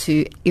how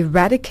to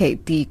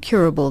eradicate the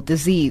curable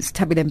disease.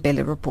 Tabile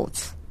Mbele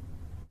reports.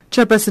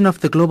 Chairperson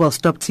of the Global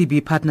Stop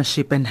TB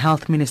Partnership and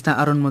Health Minister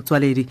Aaron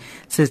Motsoaledi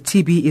says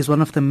TB is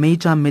one of the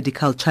major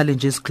medical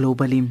challenges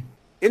globally.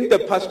 In the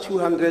past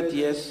 200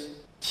 years,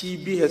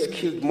 TB has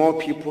killed more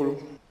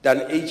people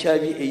than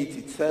HIV/AIDS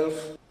itself,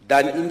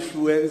 than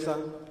influenza,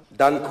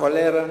 than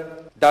cholera,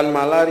 than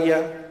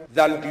malaria,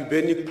 than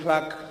bubonic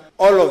plague,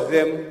 all of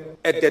them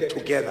added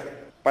together.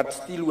 But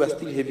still, we're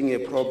still having a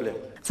problem.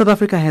 South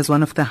Africa has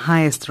one of the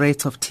highest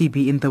rates of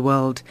TB in the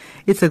world.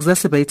 It's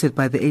exacerbated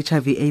by the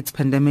HIV/AIDS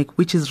pandemic,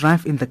 which is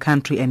rife in the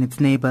country and its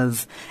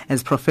neighbors,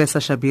 as Professor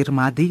Shabir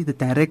Mahdi, the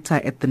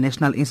director at the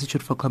National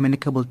Institute for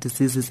Communicable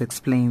Diseases,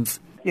 explains.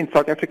 In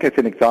South Africa, as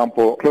an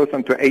example, close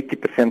on to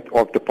 80%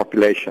 of the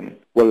population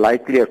will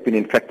likely have been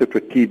infected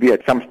with TB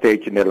at some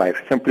stage in their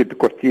life, simply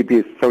because TB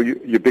is so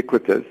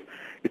ubiquitous.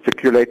 It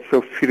circulates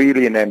so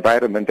freely in the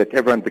environment that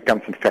everyone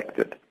becomes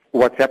infected.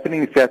 What's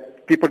happening is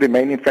that people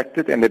remain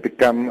infected and they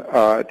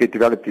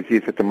develop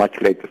disease at a much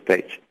later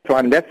stage. So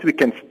unless we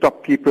can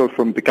stop people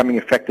from becoming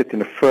infected in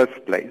the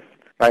first place,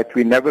 right,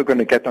 we're never going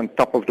to get on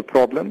top of the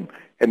problem,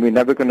 and we're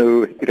never going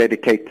to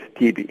eradicate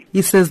TB.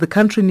 He says the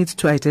country needs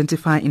to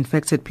identify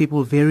infected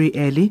people very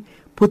early,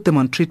 put them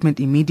on treatment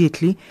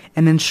immediately,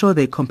 and ensure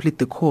they complete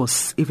the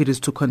course if it is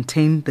to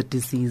contain the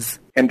disease.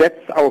 And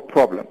that's our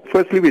problem.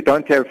 Firstly, we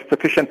don't have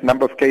sufficient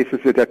number of cases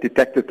that are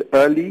detected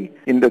early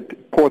in the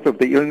course of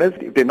the illness.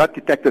 If they're not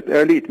detected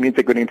early, it means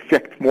they're going to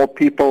infect more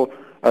people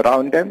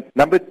around them.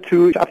 Number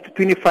two, up to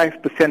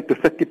 25% to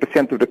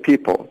 30% of the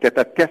people that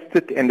are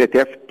tested and that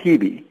have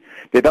TB,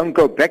 they don't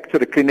go back to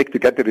the clinic to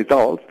get the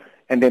results,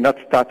 and they're not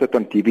started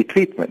on TB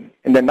treatment.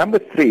 And then number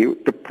three,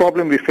 the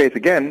problem we face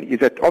again is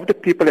that of the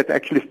people that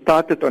actually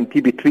started on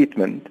TB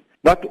treatment,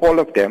 not all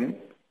of them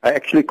are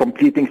actually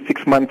completing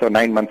 6 months or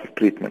 9 months of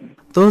treatment.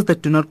 Those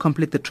that do not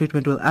complete the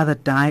treatment will either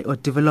die or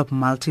develop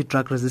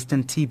multi-drug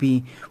resistant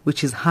TB,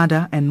 which is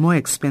harder and more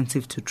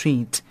expensive to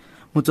treat.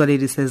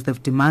 Motsoaledi says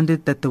they've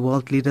demanded that the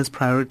world leaders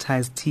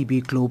prioritize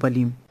TB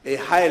globally. A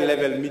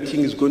high-level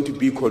meeting is going to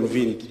be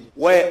convened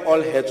where all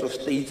heads of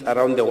states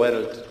around the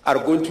world are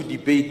going to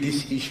debate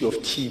this issue of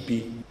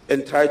TB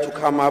and try to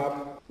come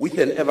up with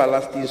an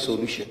everlasting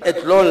solution.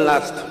 At long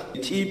last,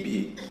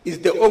 TB is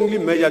the only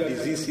major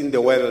disease in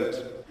the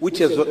world which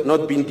has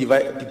not been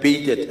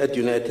debated at the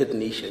United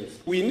Nations.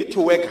 We need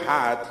to work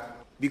hard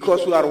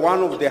because we are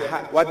one of the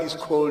what is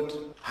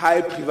called high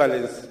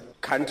prevalence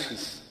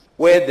countries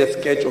where the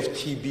scourge of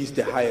TB is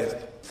the highest.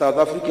 South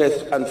Africa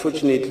is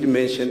unfortunately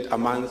mentioned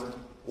amongst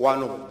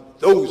one of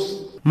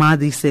those.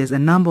 Mahdi says a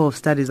number of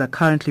studies are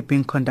currently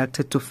being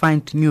conducted to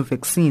find new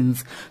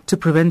vaccines to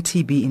prevent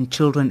TB in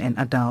children and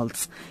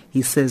adults.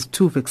 He says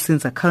 2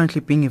 vaccines are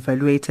currently being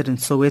evaluated in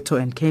Soweto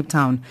and Cape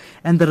Town,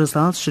 and the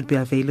results should be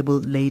available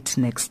late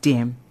next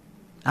year.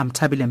 I'm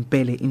Tabile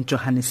Mbele in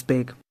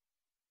Johannesburg.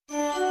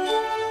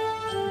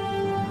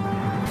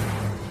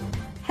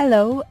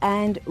 Hello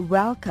and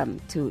welcome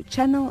to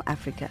Channel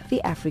Africa,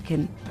 the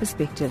African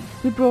Perspective.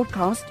 We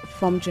broadcast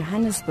from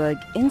Johannesburg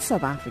in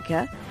South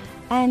Africa,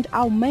 and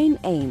our main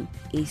aim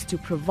is to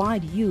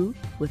provide you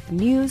with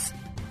news,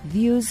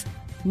 views,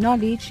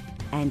 knowledge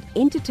and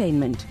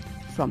entertainment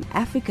from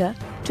Africa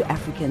to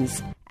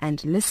Africans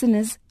and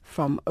listeners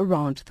from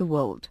around the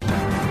world.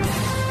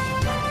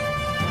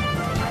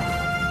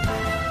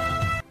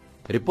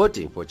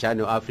 Reporting for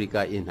Channel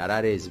Africa in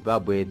Harare,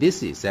 Zimbabwe,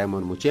 this is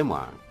Simon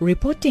Muchemwa.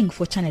 Reporting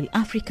for Channel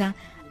Africa,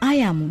 I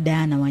am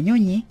Diana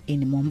Wanyonyi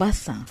in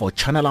Mombasa. For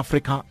Channel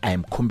Africa, I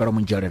am Kumbero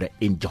Munjerere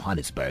in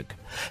Johannesburg.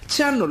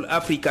 Channel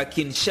Africa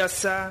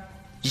Kinshasa,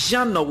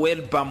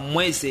 Jean-Noel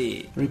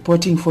Bamweze.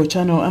 Reporting for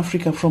Channel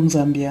Africa from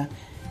Zambia,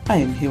 I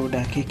am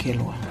Hilda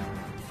Kekelwa.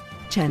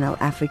 Channel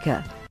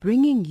Africa,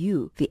 bringing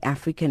you the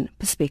African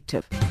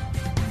perspective.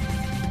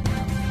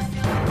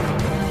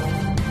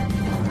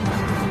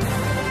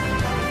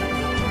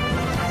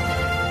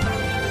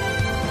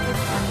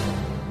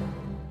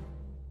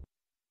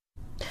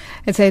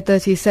 It's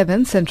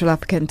 8:37 Central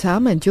African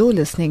Time, and you're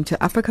listening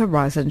to Africa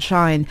Rise and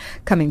Shine,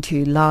 coming to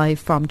you live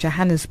from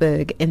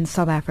Johannesburg in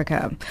South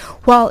Africa.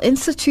 While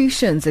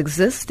institutions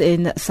exist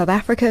in South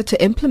Africa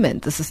to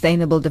implement the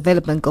Sustainable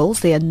Development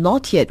Goals, they are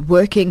not yet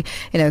working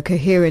in a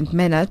coherent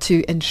manner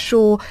to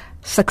ensure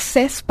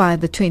success by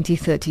the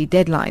 2030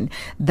 deadline.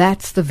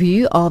 That's the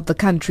view of the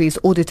country's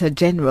Auditor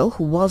General,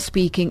 who was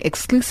speaking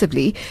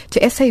exclusively to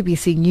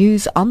SABC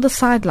News on the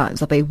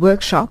sidelines of a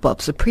workshop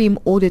of Supreme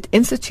Audit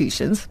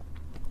Institutions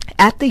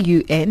at the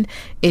UN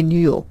in New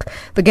York.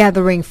 The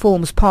gathering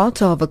forms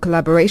part of a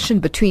collaboration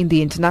between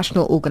the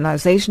International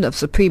Organization of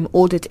Supreme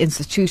Audit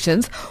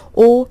Institutions,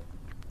 or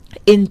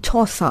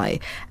INTOSAI,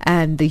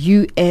 and the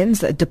UN's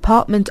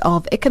Department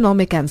of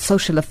Economic and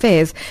Social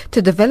Affairs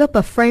to develop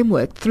a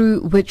framework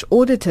through which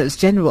auditors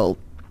general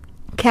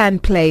can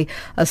play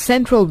a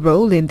central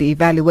role in the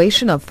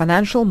evaluation of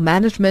financial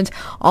management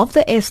of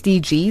the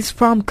SDGs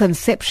from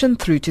conception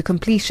through to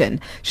completion.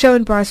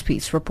 Sharon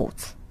Bryce-Peace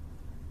reports.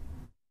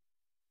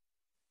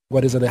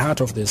 What is at the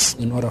heart of this,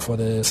 in order for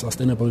the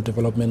Sustainable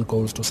Development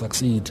Goals to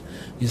succeed,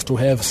 is to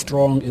have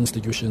strong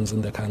institutions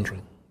in the country.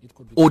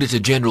 Auditor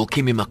General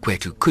Kimi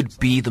Makwetu could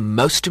be the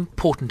most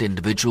important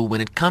individual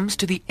when it comes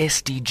to the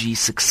SDG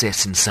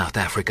success in South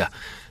Africa,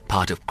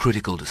 part of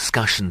critical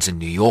discussions in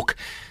New York,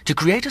 to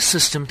create a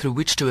system through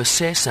which to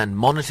assess and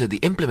monitor the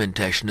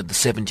implementation of the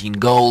 17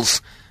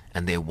 goals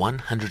and their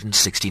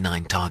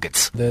 169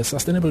 targets. The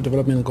Sustainable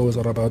Development Goals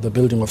are about the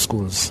building of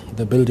schools,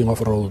 the building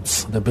of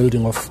roads, the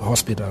building of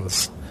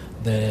hospitals,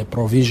 the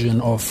provision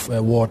of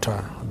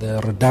water, the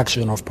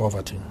reduction of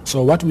poverty.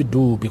 So what we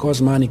do, because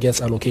money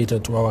gets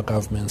allocated to our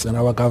governments and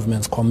our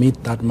governments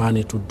commit that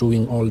money to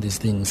doing all these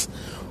things,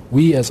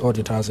 We as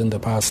auditors in the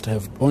past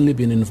have only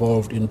been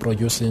involved in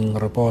producing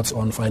reports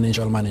on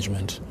financial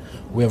management.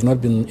 We have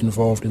not been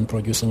involved in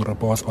producing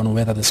reports on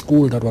whether the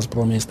school that was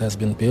promised has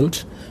been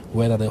built,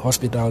 whether the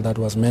hospital that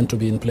was meant to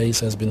be in place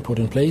has been put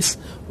in place,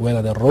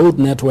 whether the road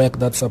network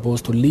that's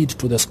supposed to lead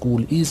to the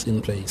school is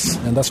in place.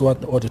 And that's what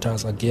the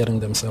auditors are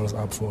gearing themselves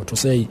up for, to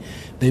say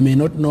they may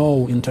not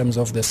know in terms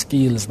of the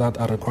skills that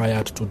are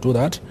required to do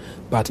that,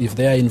 but if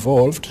they are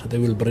involved, they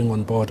will bring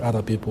on board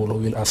other people who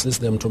will assist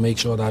them to make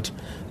sure that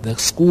the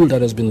school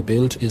that has been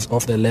built is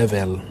of the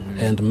level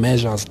and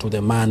measures to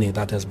the money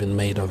that has been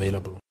made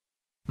available.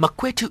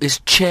 Makwetu is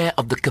chair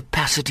of the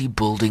Capacity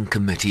Building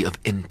Committee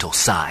of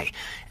Intosai,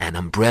 an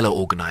umbrella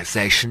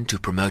organization to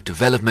promote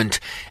development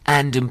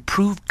and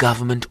improve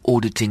government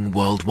auditing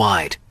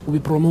worldwide. We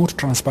promote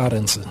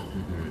transparency,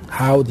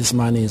 how this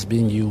money is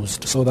being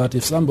used, so that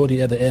if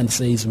somebody at the end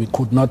says we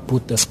could not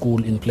put the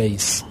school in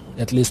place,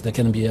 at least there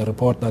can be a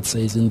report that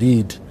says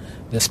indeed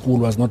the school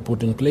was not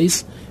put in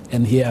place,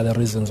 and here are the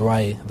reasons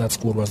why that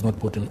school was not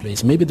put in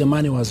place. Maybe the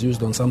money was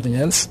used on something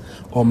else,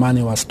 or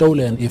money was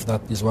stolen if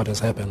that is what has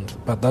happened.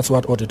 But that's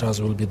what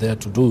auditors will be there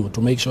to do,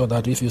 to make sure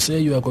that if you say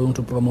you are going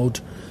to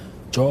promote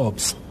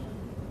jobs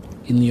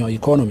in your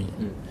economy,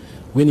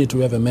 we need to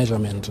have a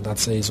measurement that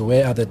says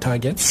where are the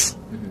targets,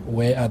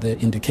 where are the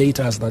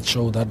indicators that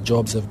show that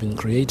jobs have been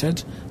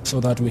created, so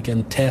that we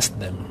can test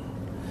them.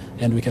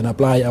 And we can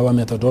apply our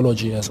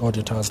methodology as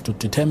auditors to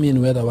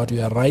determine whether what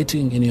you are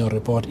writing in your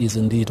report is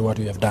indeed what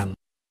you have done.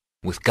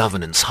 With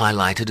governance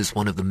highlighted as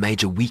one of the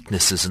major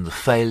weaknesses in the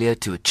failure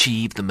to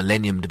achieve the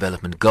Millennium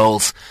Development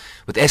Goals,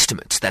 with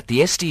estimates that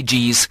the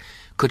SDGs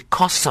could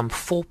cost some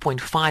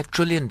 $4.5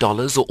 trillion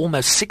or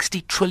almost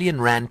 60 trillion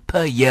rand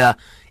per year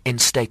in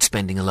state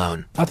spending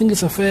alone. I think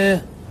it's a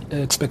fair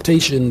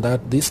expectation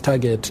that this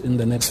target in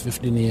the next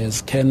 15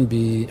 years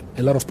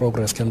a lot of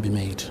progress can be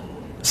made.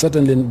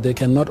 Certainly they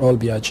cannot all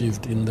be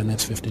achieved in the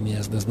next 15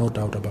 years, there's no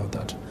doubt about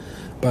that.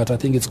 But I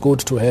think it's good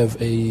to have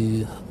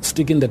a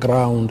stick in the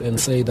ground and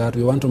say that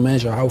we want to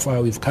measure how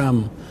far we've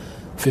come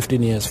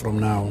 15 years from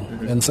now.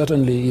 And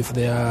certainly if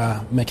there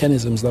are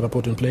mechanisms that are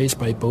put in place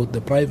by both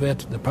the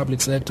private, the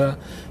public sector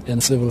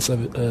and civil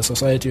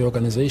society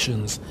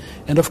organizations.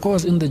 And of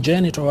course in the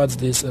journey towards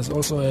this there's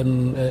also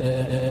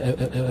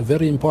a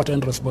very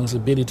important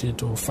responsibility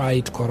to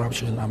fight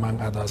corruption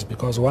among others,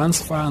 because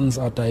once funds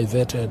are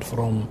diverted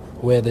from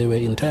where they were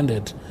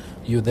intended,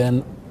 you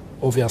then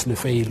obviously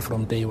fail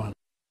from day one.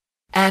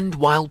 And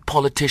while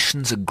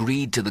politicians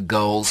agreed to the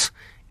goals,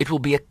 it will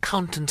be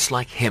accountants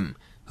like him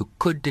who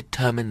could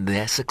determine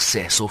their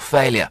success or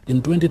failure.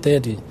 In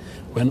 2030,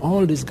 when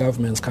all these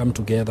governments come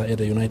together at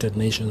the United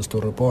Nations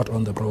to report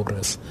on the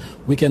progress,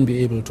 we can be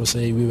able to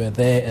say we were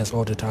there as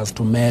auditors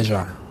to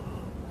measure,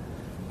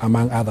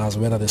 among others,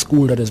 whether the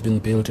school that has been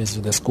built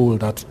is the school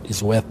that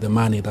is worth the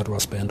money that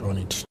was spent on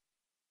it.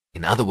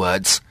 In other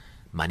words,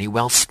 money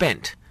well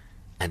spent,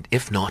 and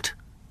if not,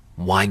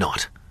 why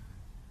not?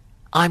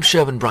 I'm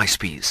Sherwin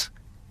Bryce-Pease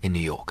in New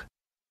York.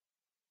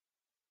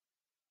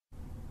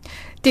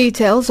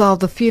 Details of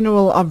the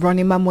funeral of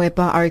Ronnie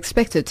Mamwepa are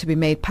expected to be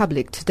made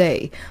public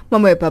today.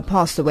 Mamwepa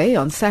passed away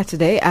on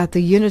Saturday at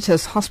the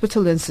Unitas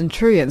Hospital in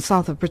Centurion,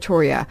 south of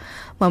Pretoria.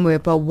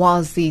 Mamwepa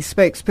was the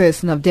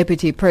spokesperson of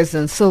Deputy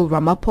President Cyril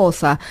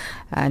Ramaphosa,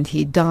 and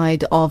he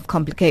died of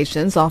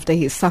complications after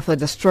he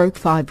suffered a stroke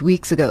 5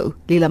 weeks ago.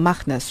 Lila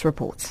Magnus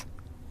reports.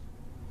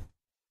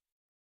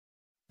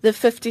 The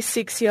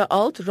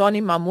 56-year-old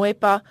Ronnie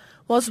Mamwepa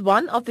was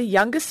one of the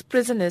youngest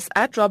prisoners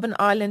at Robben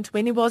Island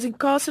when he was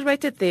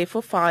incarcerated there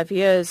for 5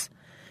 years.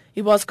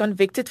 He was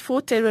convicted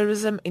for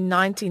terrorism in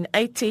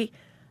 1980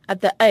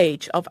 at the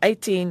age of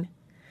 18.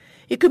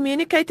 He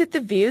communicated the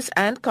views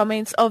and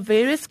comments of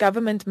various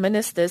government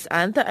ministers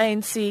and the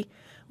ANC,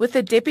 with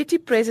the Deputy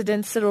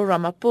President Cyril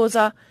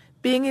Ramaphosa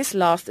being his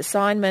last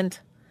assignment.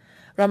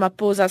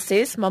 Ramaphosa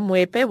says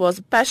Mamwepa was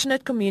a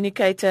passionate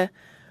communicator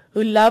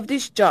who loved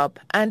his job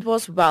and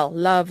was well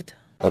loved.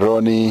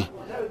 Ronnie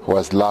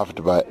was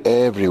loved by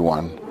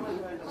everyone,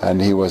 and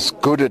he was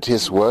good at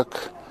his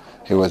work.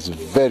 He was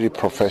very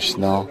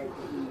professional,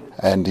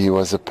 and he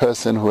was a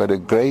person who had a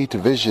great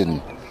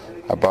vision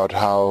about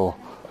how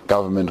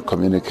government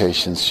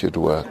communications should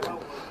work.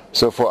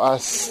 So for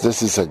us,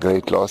 this is a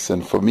great loss,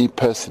 and for me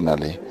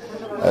personally,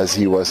 as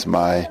he was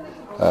my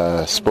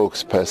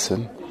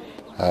spokesperson,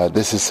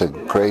 this is a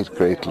great,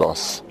 great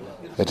loss.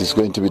 It is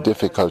going to be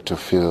difficult to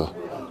fill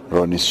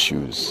Ronnie's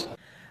shoes.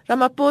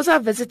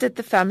 Ramaphosa visited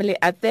the family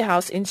at their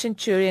house in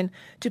Centurion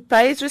to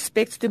pay his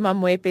respects to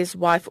Mamwepa's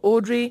wife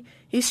Audrey,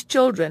 his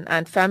children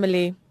and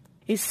family.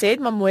 He said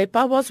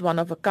Mamwepa was one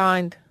of a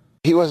kind.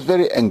 He was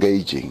very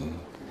engaging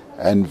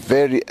and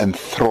very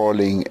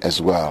enthralling as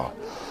well,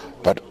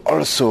 but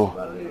also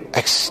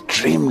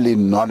extremely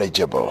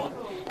knowledgeable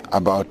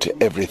about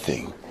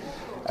everything.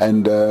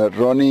 And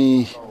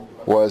Ronnie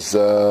was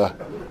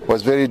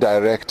very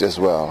direct as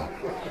well.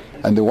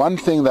 And the one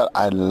thing that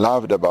I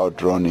loved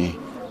about Ronnie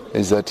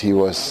is that he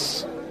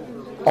was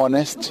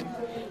honest,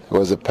 he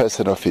was a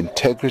person of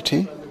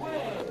integrity,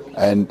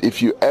 and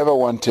if you ever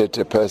wanted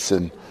a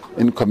person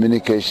in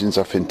communications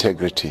of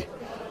integrity.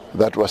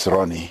 That was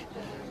Ronnie.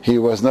 He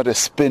was not a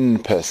spin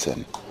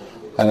person,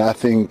 and I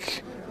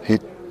think he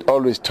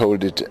always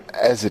told it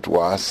as it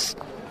was,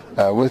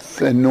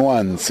 with a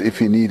nuance if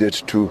he needed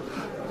to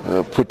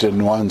put a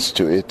nuance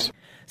to it.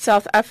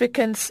 South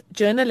Africans,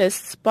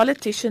 journalists,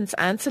 politicians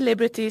and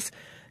celebrities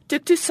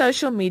took to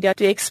social media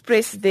to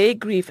express their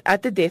grief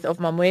at the death of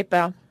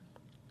Mamwepa.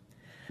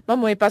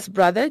 Mamwepa's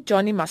brother,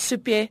 Johnny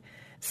Masupie,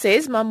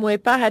 says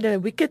Mamwepa had a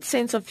wicked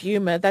sense of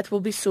humor that will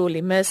be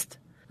sorely missed.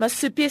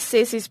 Masupie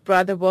says his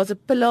brother was a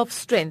pillar of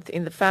strength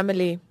in the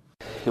family.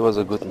 He was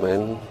a good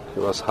man. He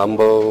was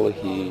humble.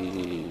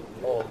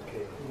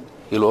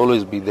 He'll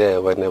always be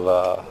there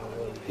whenever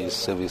his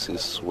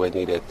services were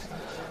needed.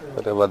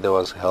 Whenever there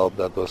was help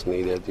that was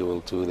needed, he will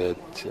do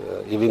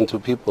that. Even to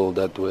people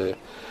that were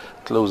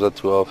closer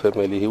to our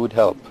family, he would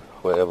help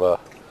wherever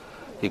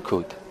he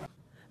could.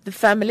 The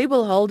family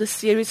will hold a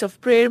series of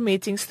prayer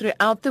meetings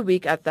throughout the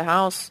week at the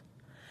house.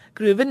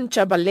 Greuven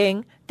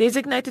Chabaleng,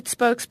 designated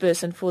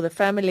spokesperson for the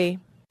family.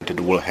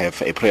 It will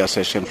have a prayer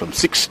session from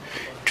 6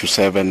 to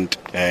 7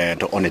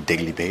 on a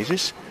daily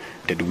basis.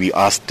 That we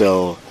are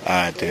still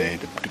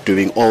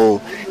doing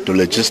all the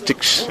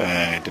logistics,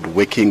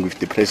 working with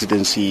the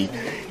presidency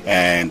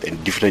and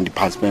different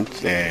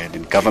departments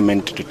and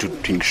government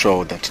to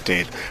ensure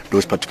that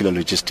those particular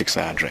logistics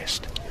are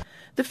addressed.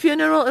 The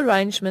funeral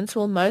arrangements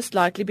will most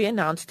likely be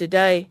announced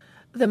today.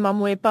 The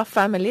Mamwepa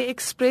family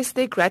expressed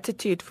their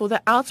gratitude for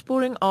the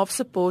outpouring of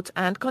support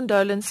and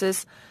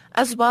condolences,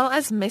 as well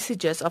as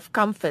messages of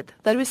comfort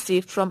they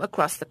received from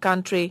across the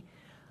country.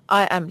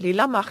 I am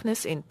Lila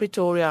Magnus in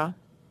Pretoria.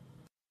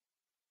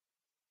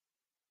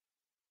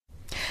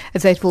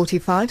 It's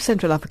 8:45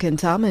 Central African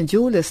Time and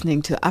you're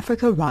listening to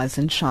Africa Rise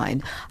and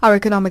Shine. Our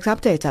economics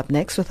update up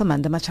next with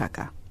Amanda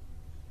Machaka.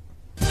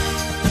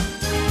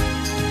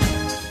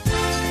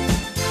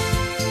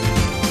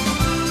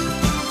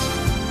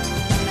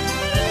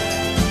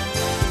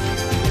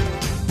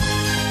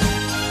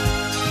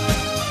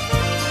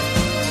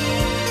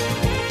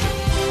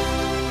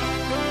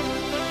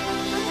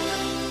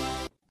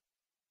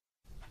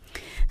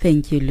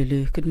 Thank you,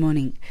 Lulu. Good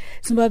morning.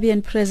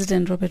 Zimbabwean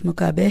President Robert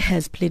Mugabe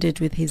has pleaded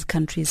with his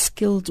country's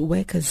skilled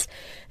workers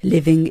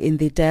living in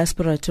the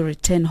diaspora to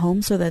return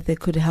home so that they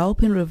could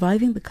help in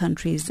reviving the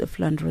country's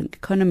floundering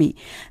economy.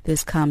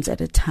 This comes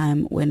at a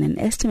time when an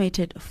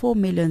estimated 4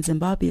 million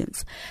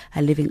Zimbabweans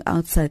are living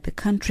outside the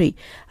country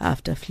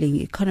after fleeing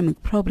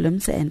economic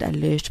problems and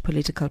alleged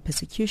political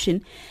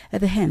persecution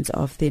at the hands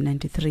of the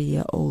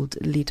 93-year-old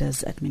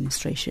leader's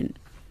administration.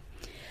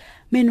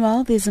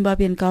 Meanwhile, the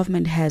Zimbabwean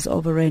government has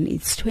overrun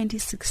its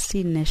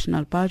 2016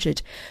 national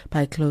budget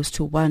by close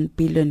to $1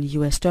 billion,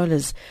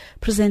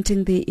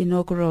 presenting the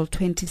inaugural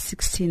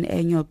 2016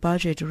 annual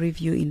budget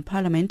review in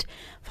Parliament.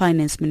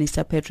 Finance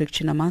Minister Patrick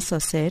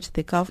Chinamasa said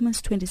the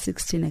government's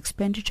 2016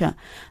 expenditure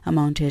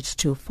amounted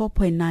to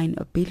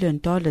 $4.9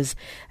 billion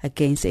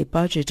against a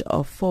budget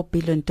of $4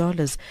 billion,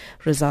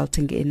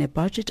 resulting in a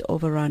budget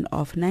overrun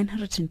of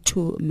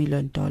 $902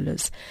 million.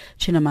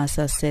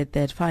 Chinamasa said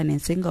that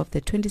financing of the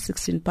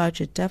 2016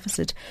 budget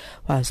deficit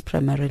was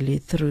primarily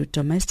through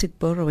domestic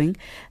borrowing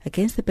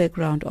against the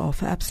background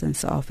of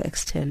absence of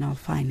external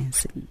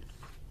financing.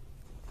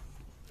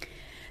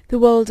 The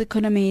world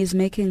economy is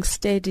making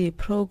steady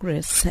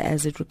progress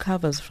as it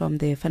recovers from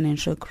the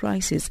financial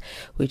crisis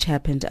which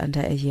happened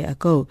under a year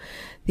ago.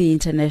 The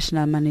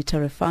International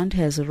Monetary Fund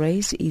has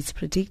raised its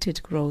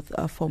predicted growth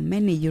for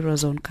many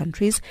Eurozone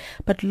countries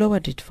but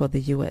lowered it for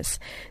the US.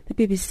 The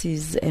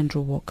BBC's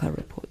Andrew Walker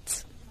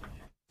reports.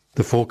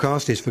 The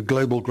forecast is for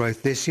global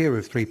growth this year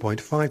of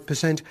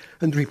 3.5%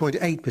 and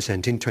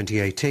 3.8% in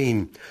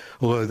 2018.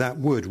 Although that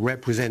would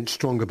represent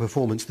stronger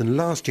performance than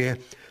last year,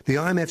 the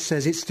IMF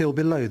says it's still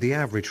below the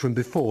average from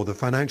before the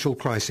financial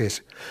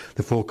crisis.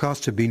 The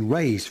forecasts have been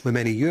raised for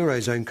many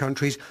Eurozone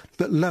countries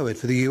but lowered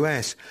for the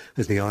US,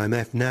 as the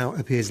IMF now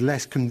appears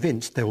less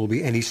convinced there will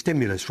be any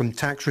stimulus from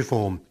tax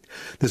reform.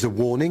 There's a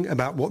warning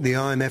about what the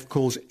IMF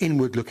calls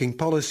inward-looking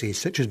policies,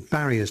 such as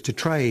barriers to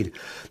trade.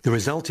 The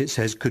result, it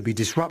says, could be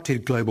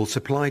disrupted global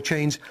supply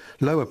chains,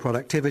 lower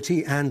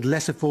productivity and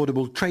less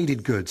affordable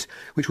traded goods,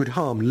 which would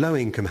harm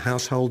low-income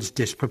households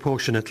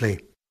disproportionately.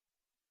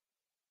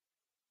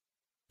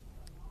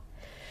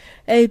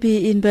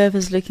 AB InBev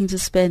is looking to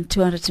spend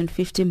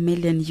 $250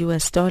 million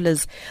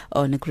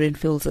on a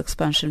greenfields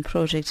expansion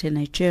project in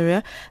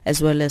Nigeria,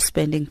 as well as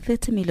spending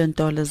 $30 million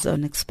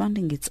on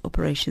expanding its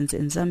operations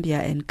in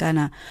Zambia and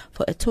Ghana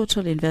for a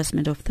total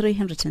investment of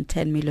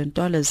 $310 million.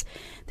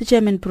 The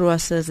German brewer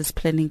says it's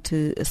planning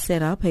to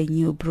set up a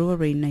new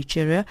brewery in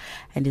Nigeria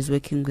and is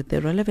working with the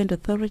relevant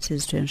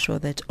authorities to ensure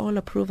that all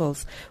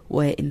approvals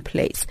were in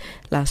place.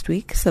 Last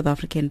week, South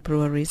African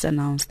Breweries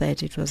announced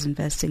that it was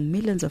investing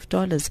millions of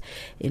dollars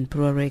in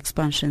brewery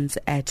expansions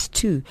at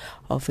 2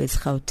 of its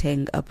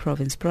Gauteng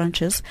province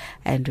branches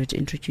and would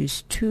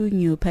introduce 2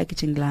 new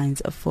packaging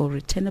lines for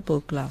returnable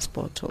glass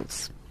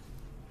bottles.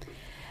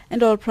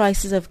 And oil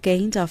prices have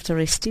gained after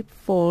a steep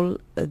fall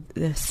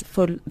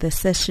the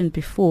session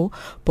before,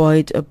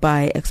 buoyed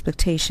by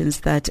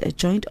expectations that a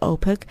joint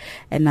OPEC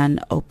and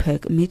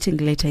non-OPEC meeting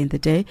later in the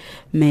day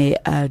may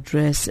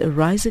address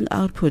rising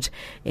output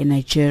in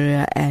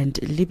Nigeria and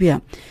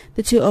Libya.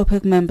 The two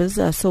OPEC members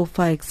are so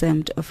far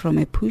exempt from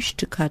a push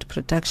to cut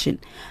production.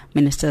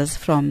 Ministers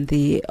from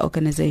the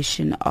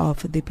Organization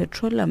of the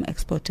Petroleum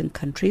Exporting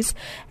Countries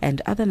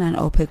and other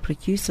non-OPEC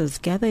producers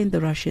gather in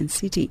the Russian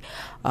city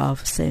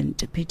of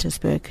St.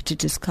 Petersburg to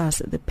discuss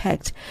the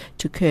pact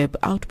to curb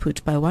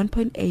output by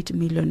 1.8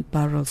 million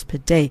barrels per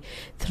day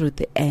through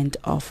the end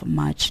of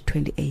March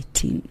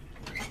 2018.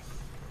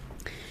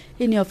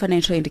 In your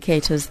financial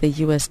indicators, the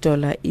US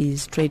dollar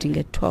is trading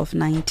at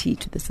 12.90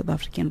 to the South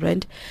African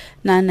rand,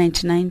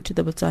 9.99 to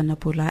the Botswana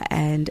pula,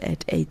 and at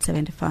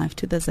 8.75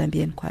 to the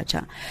Zambian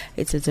kwacha.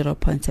 It's at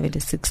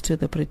 0.76 to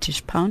the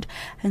British pound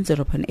and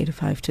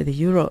 0.85 to the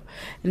euro.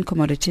 In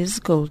commodities,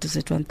 gold is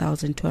at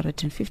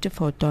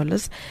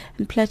 $1,254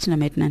 and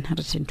platinum at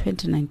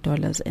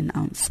 $929 an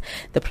ounce.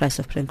 The price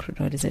of Brent crude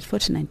oil is at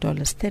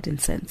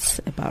 $49.13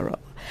 a barrel.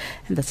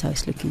 And that's how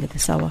it's looking at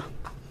this hour.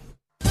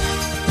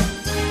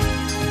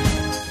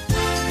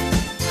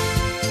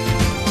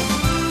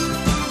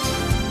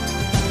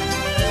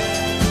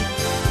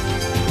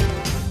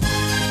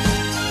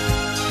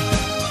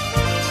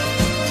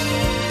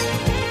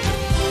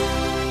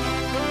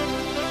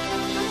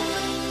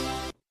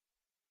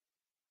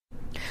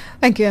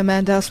 Thank you,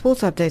 Amanda.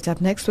 Sports update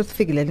up next with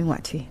Figile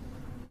Lingwati.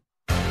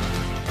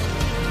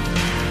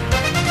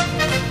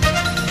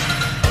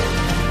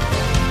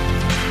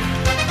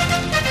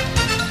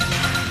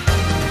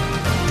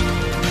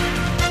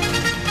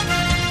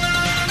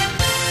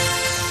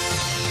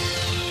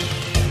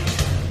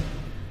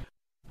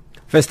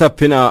 First up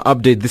in our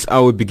update this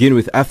hour, we begin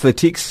with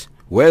athletics.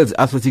 World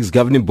Athletics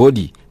governing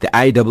body, the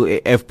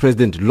IAAF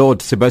President Lord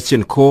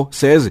Sebastian Coe,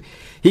 says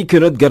he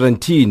cannot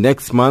guarantee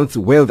next month's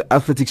World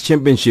Athletics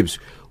Championships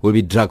will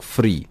be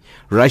drug-free.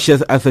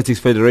 Russia's Athletics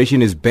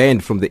Federation is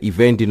banned from the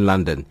event in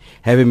London,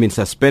 having been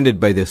suspended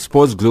by the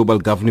Sports Global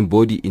governing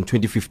body in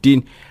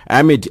 2015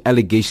 amid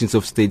allegations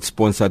of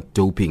state-sponsored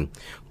doping.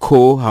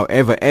 Coe,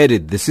 however,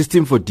 added the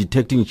system for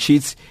detecting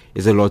cheats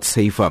is a lot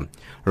safer.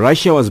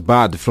 Russia was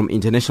barred from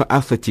international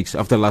athletics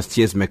after last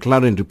year's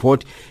McLaren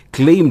report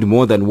claimed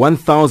more than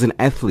 1,000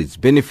 athletes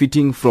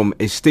benefiting from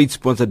a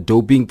state-sponsored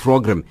doping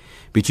program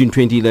between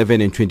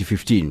 2011 and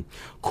 2015.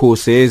 Coe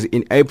says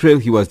in April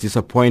he was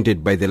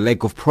disappointed by the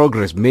lack of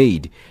progress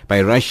made by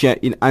Russia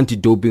in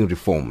anti-doping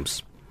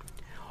reforms.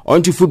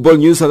 On to football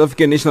news. South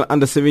African national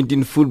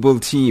under-17 football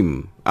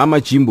team,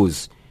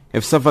 Amajimbos,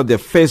 have suffered their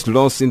first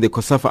loss in the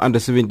COSAFA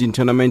Under-17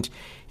 tournament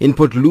in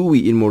Port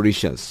Louis in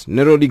Mauritius,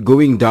 narrowly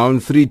going down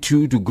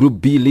 3-2 to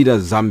Group B leader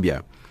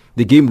Zambia.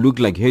 The game looked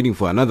like heading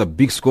for another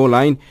big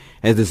scoreline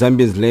as the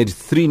Zambians led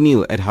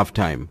 3-0 at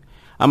halftime.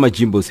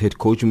 Amajimbos head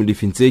coach Muli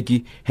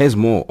Finseki has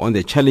more on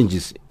the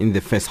challenges in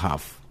the first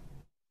half.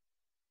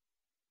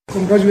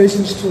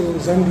 Congratulations to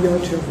Zambia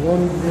to have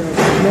won their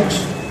match.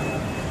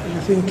 And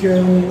I think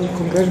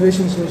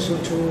congratulations also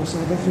to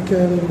South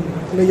African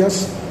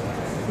players,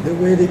 the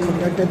way they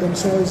conducted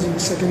themselves in the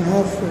second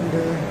half, and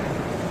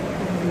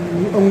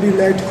we only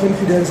lacked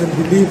confidence and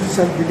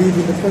self-belief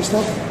in the first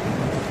half.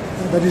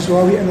 That is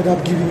why we ended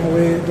up giving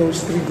away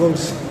those 3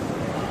 goals.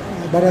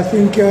 But I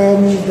think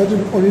that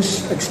is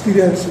always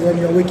experience when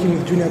you are working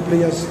with junior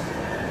players,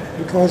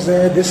 because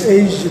at this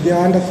age they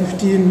are under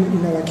 15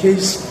 in our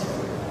case,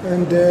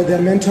 and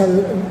their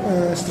mental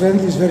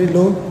strength is very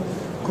low.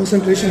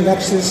 Concentration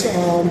lapses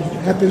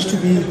happens to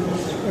be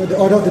the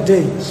order of the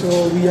day,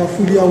 so we are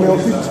fully aware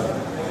of it.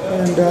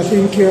 And I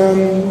think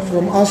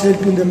from us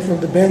helping them from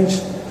the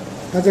bench,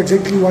 that's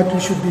exactly what we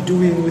should be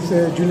doing with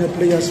junior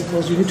players,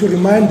 because we need to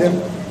remind them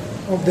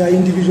of their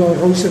individual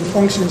roles and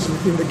functions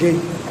within the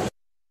game.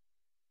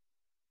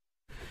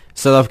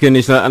 South African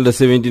national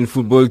under-17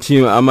 football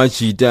team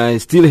Amajita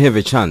still have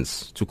a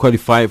chance to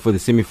qualify for the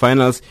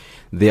semi-finals.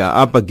 They are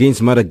up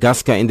against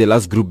Madagascar in the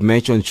last group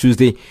match on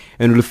Tuesday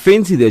and will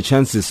fancy their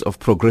chances of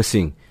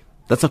progressing.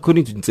 That's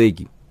according to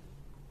Ntsegi.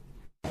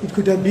 It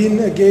could have been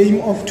a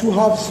game of 2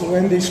 halves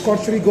when they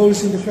scored 3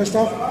 goals in the first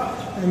half,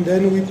 and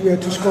then we were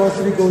to score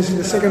 3 goals in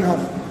the second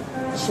half.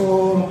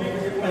 So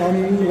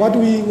what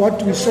we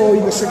saw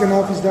in the second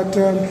half is that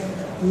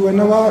we were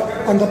never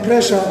under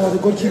pressure, or the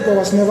goalkeeper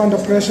was never under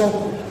pressure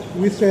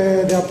with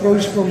the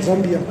approach from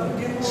Zambia.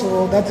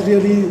 So that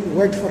really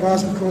worked for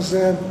us, because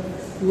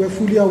we were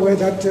fully aware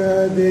that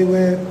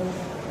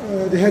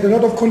they had a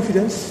lot of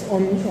confidence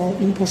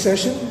in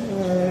possession.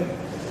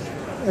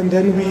 And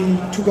then we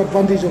took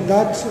advantage of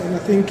that, and I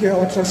think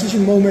our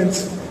transition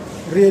moments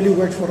really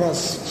worked for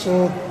us.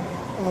 So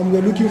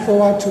we're looking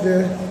forward to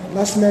the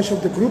last match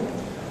of the group.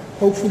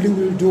 Hopefully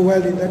we'll do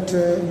well in that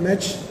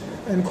match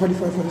and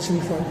qualify for the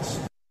semi-finals.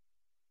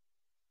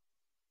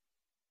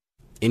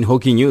 In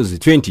hockey news,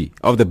 20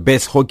 of the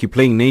best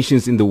hockey-playing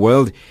nations in the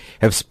world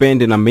have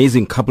spent an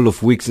amazing couple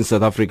of weeks in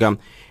South Africa,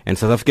 and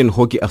South African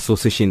Hockey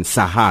Association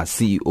SAHA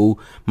CEO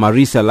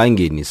Marisa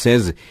Langeni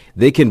says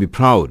they can be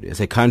proud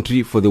as a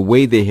country for the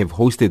way they have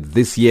hosted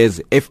this year's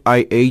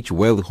FIH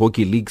World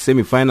Hockey League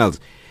semi-finals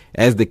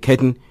as the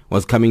curtain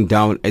was coming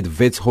down at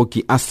Wits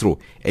Hockey Astro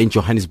in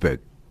Johannesburg.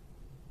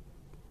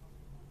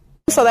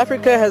 South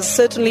Africa has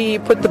certainly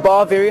put the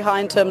bar very high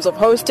in terms of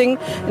hosting,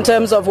 in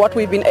terms of what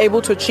we've been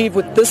able to achieve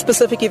with this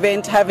specific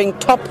event, having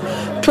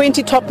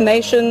 20 top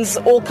nations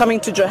all coming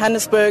to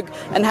Johannesburg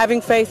and having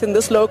faith in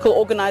this local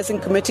organizing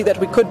committee that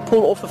we could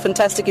pull off a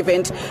fantastic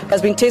event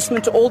has been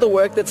testament to all the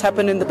work that's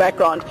happened in the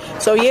background.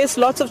 So yes,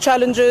 lots of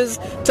challenges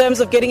in terms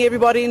of getting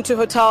everybody into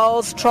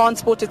hotels,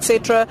 transport,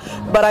 etc.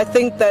 But I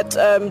think that,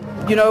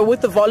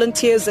 with the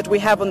volunteers that we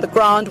have on the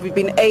ground, we've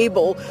been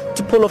able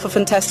to pull off a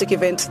fantastic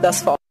event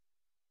thus far.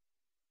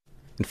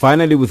 And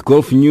finally, with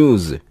golf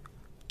news,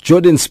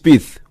 Jordan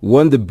Spieth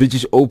won the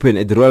British Open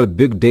at the Royal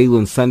Birkdale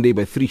on Sunday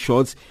by 3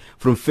 shots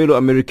from fellow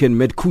American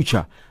Matt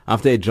Kuchar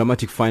after a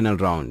dramatic final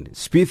round.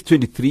 Spieth,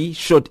 23,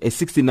 shot a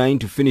 69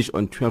 to finish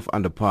on 12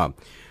 under par,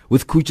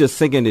 with Kuchar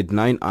second at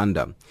 9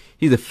 under.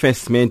 He's the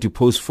first man to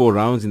post 4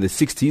 rounds in the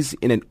 60s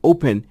in an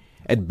Open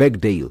at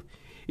Birkdale.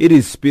 It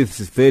is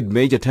Spieth's third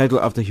major title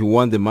after he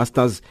won the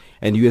Masters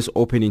and US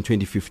Open in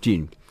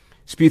 2015.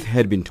 Spieth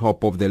had been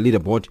top of the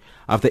leaderboard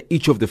after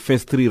each of the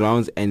first 3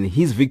 rounds, and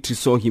his victory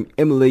saw him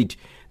emulate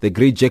the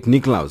great Jack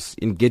Nicklaus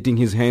in getting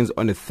his hands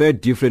on a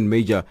third different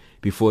major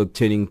before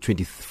turning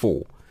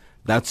 24.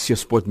 That's your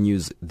sport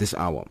news this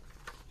hour.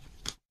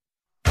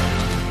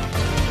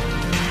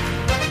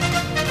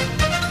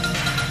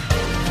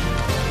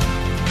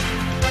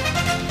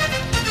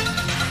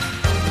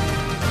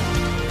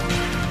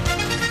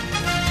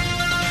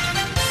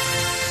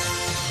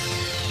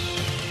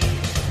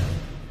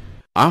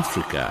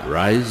 Africa,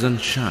 rise and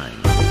shine.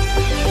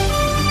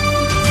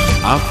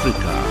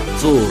 Africa,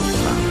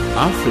 zorka.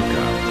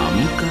 Africa,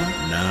 amka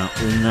na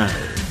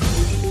ung'are.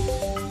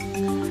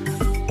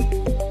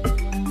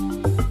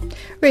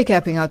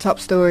 Recapping our top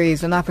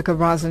stories on Africa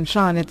Rise and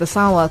Shine at this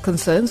hour,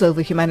 concerns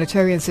over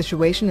humanitarian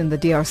situation in the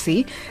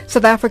DRC,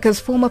 South Africa's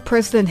former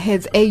president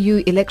heads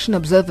AU election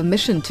observer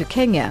mission to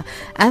Kenya,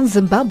 and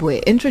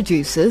Zimbabwe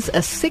introduces a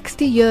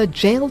 60-year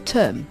jail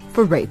term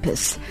for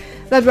rapists.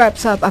 That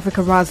wraps up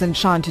Africa Rise and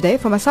Shine today.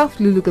 For myself,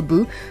 Lulu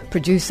Gabu,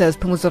 producers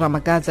Punguzo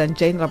Ramagaza and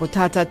Jane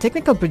Rabutata,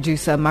 technical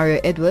producer Mario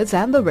Edwards,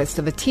 and the rest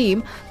of the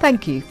team,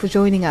 thank you for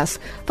joining us.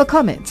 For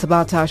comments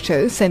about our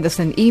show, send us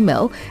an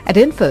email at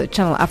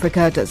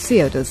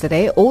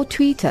info@channelafrica.co.za or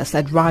tweet us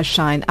at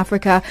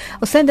RiseShineAfrica,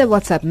 or send a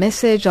WhatsApp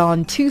message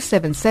on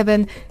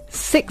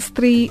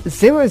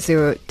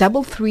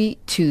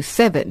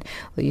 277-6300-3327.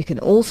 Or you can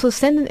also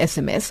send an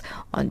SMS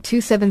on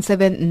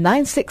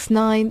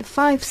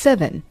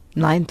 277-969-57.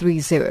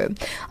 930.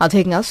 I'll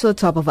take us to the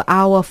top of the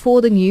hour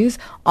for the news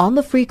on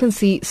the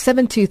frequency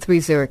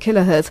 7230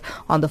 kHz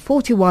on the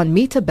 41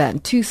 meter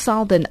band to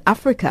Southern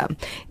Africa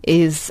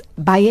is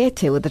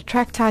Bayete with the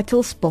track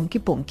title Sponky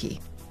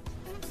Ponky.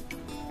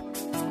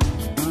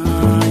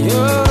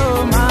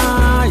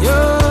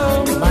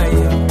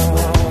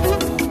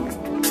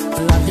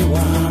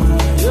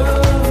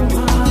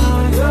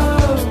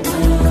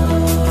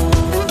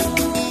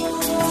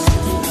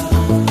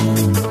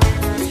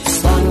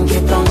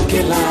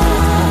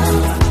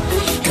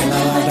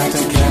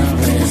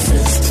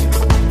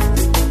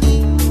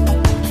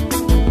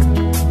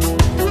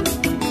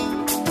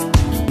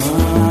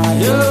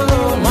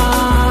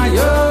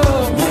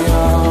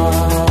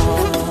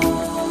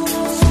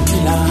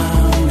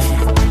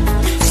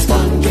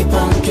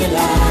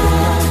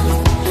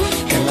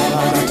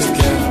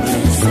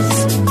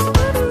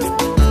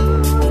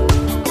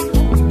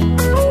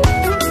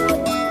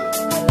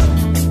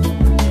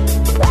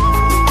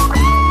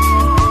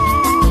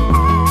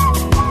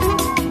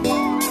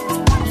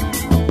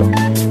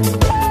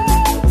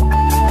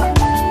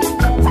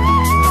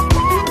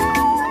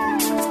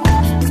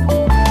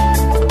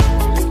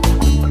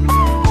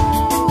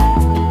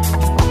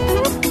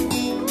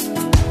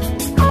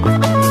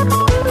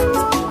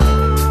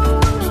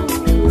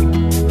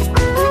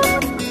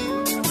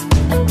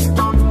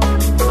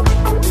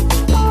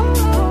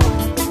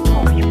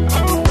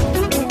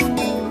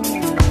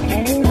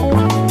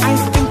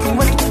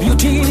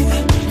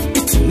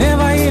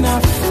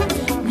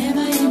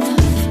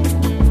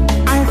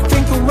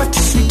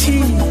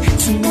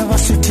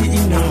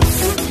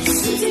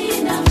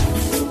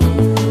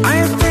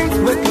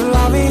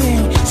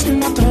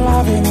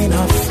 Loving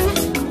enough.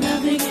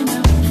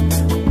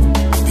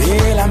 I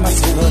feel I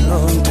must live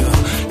alone.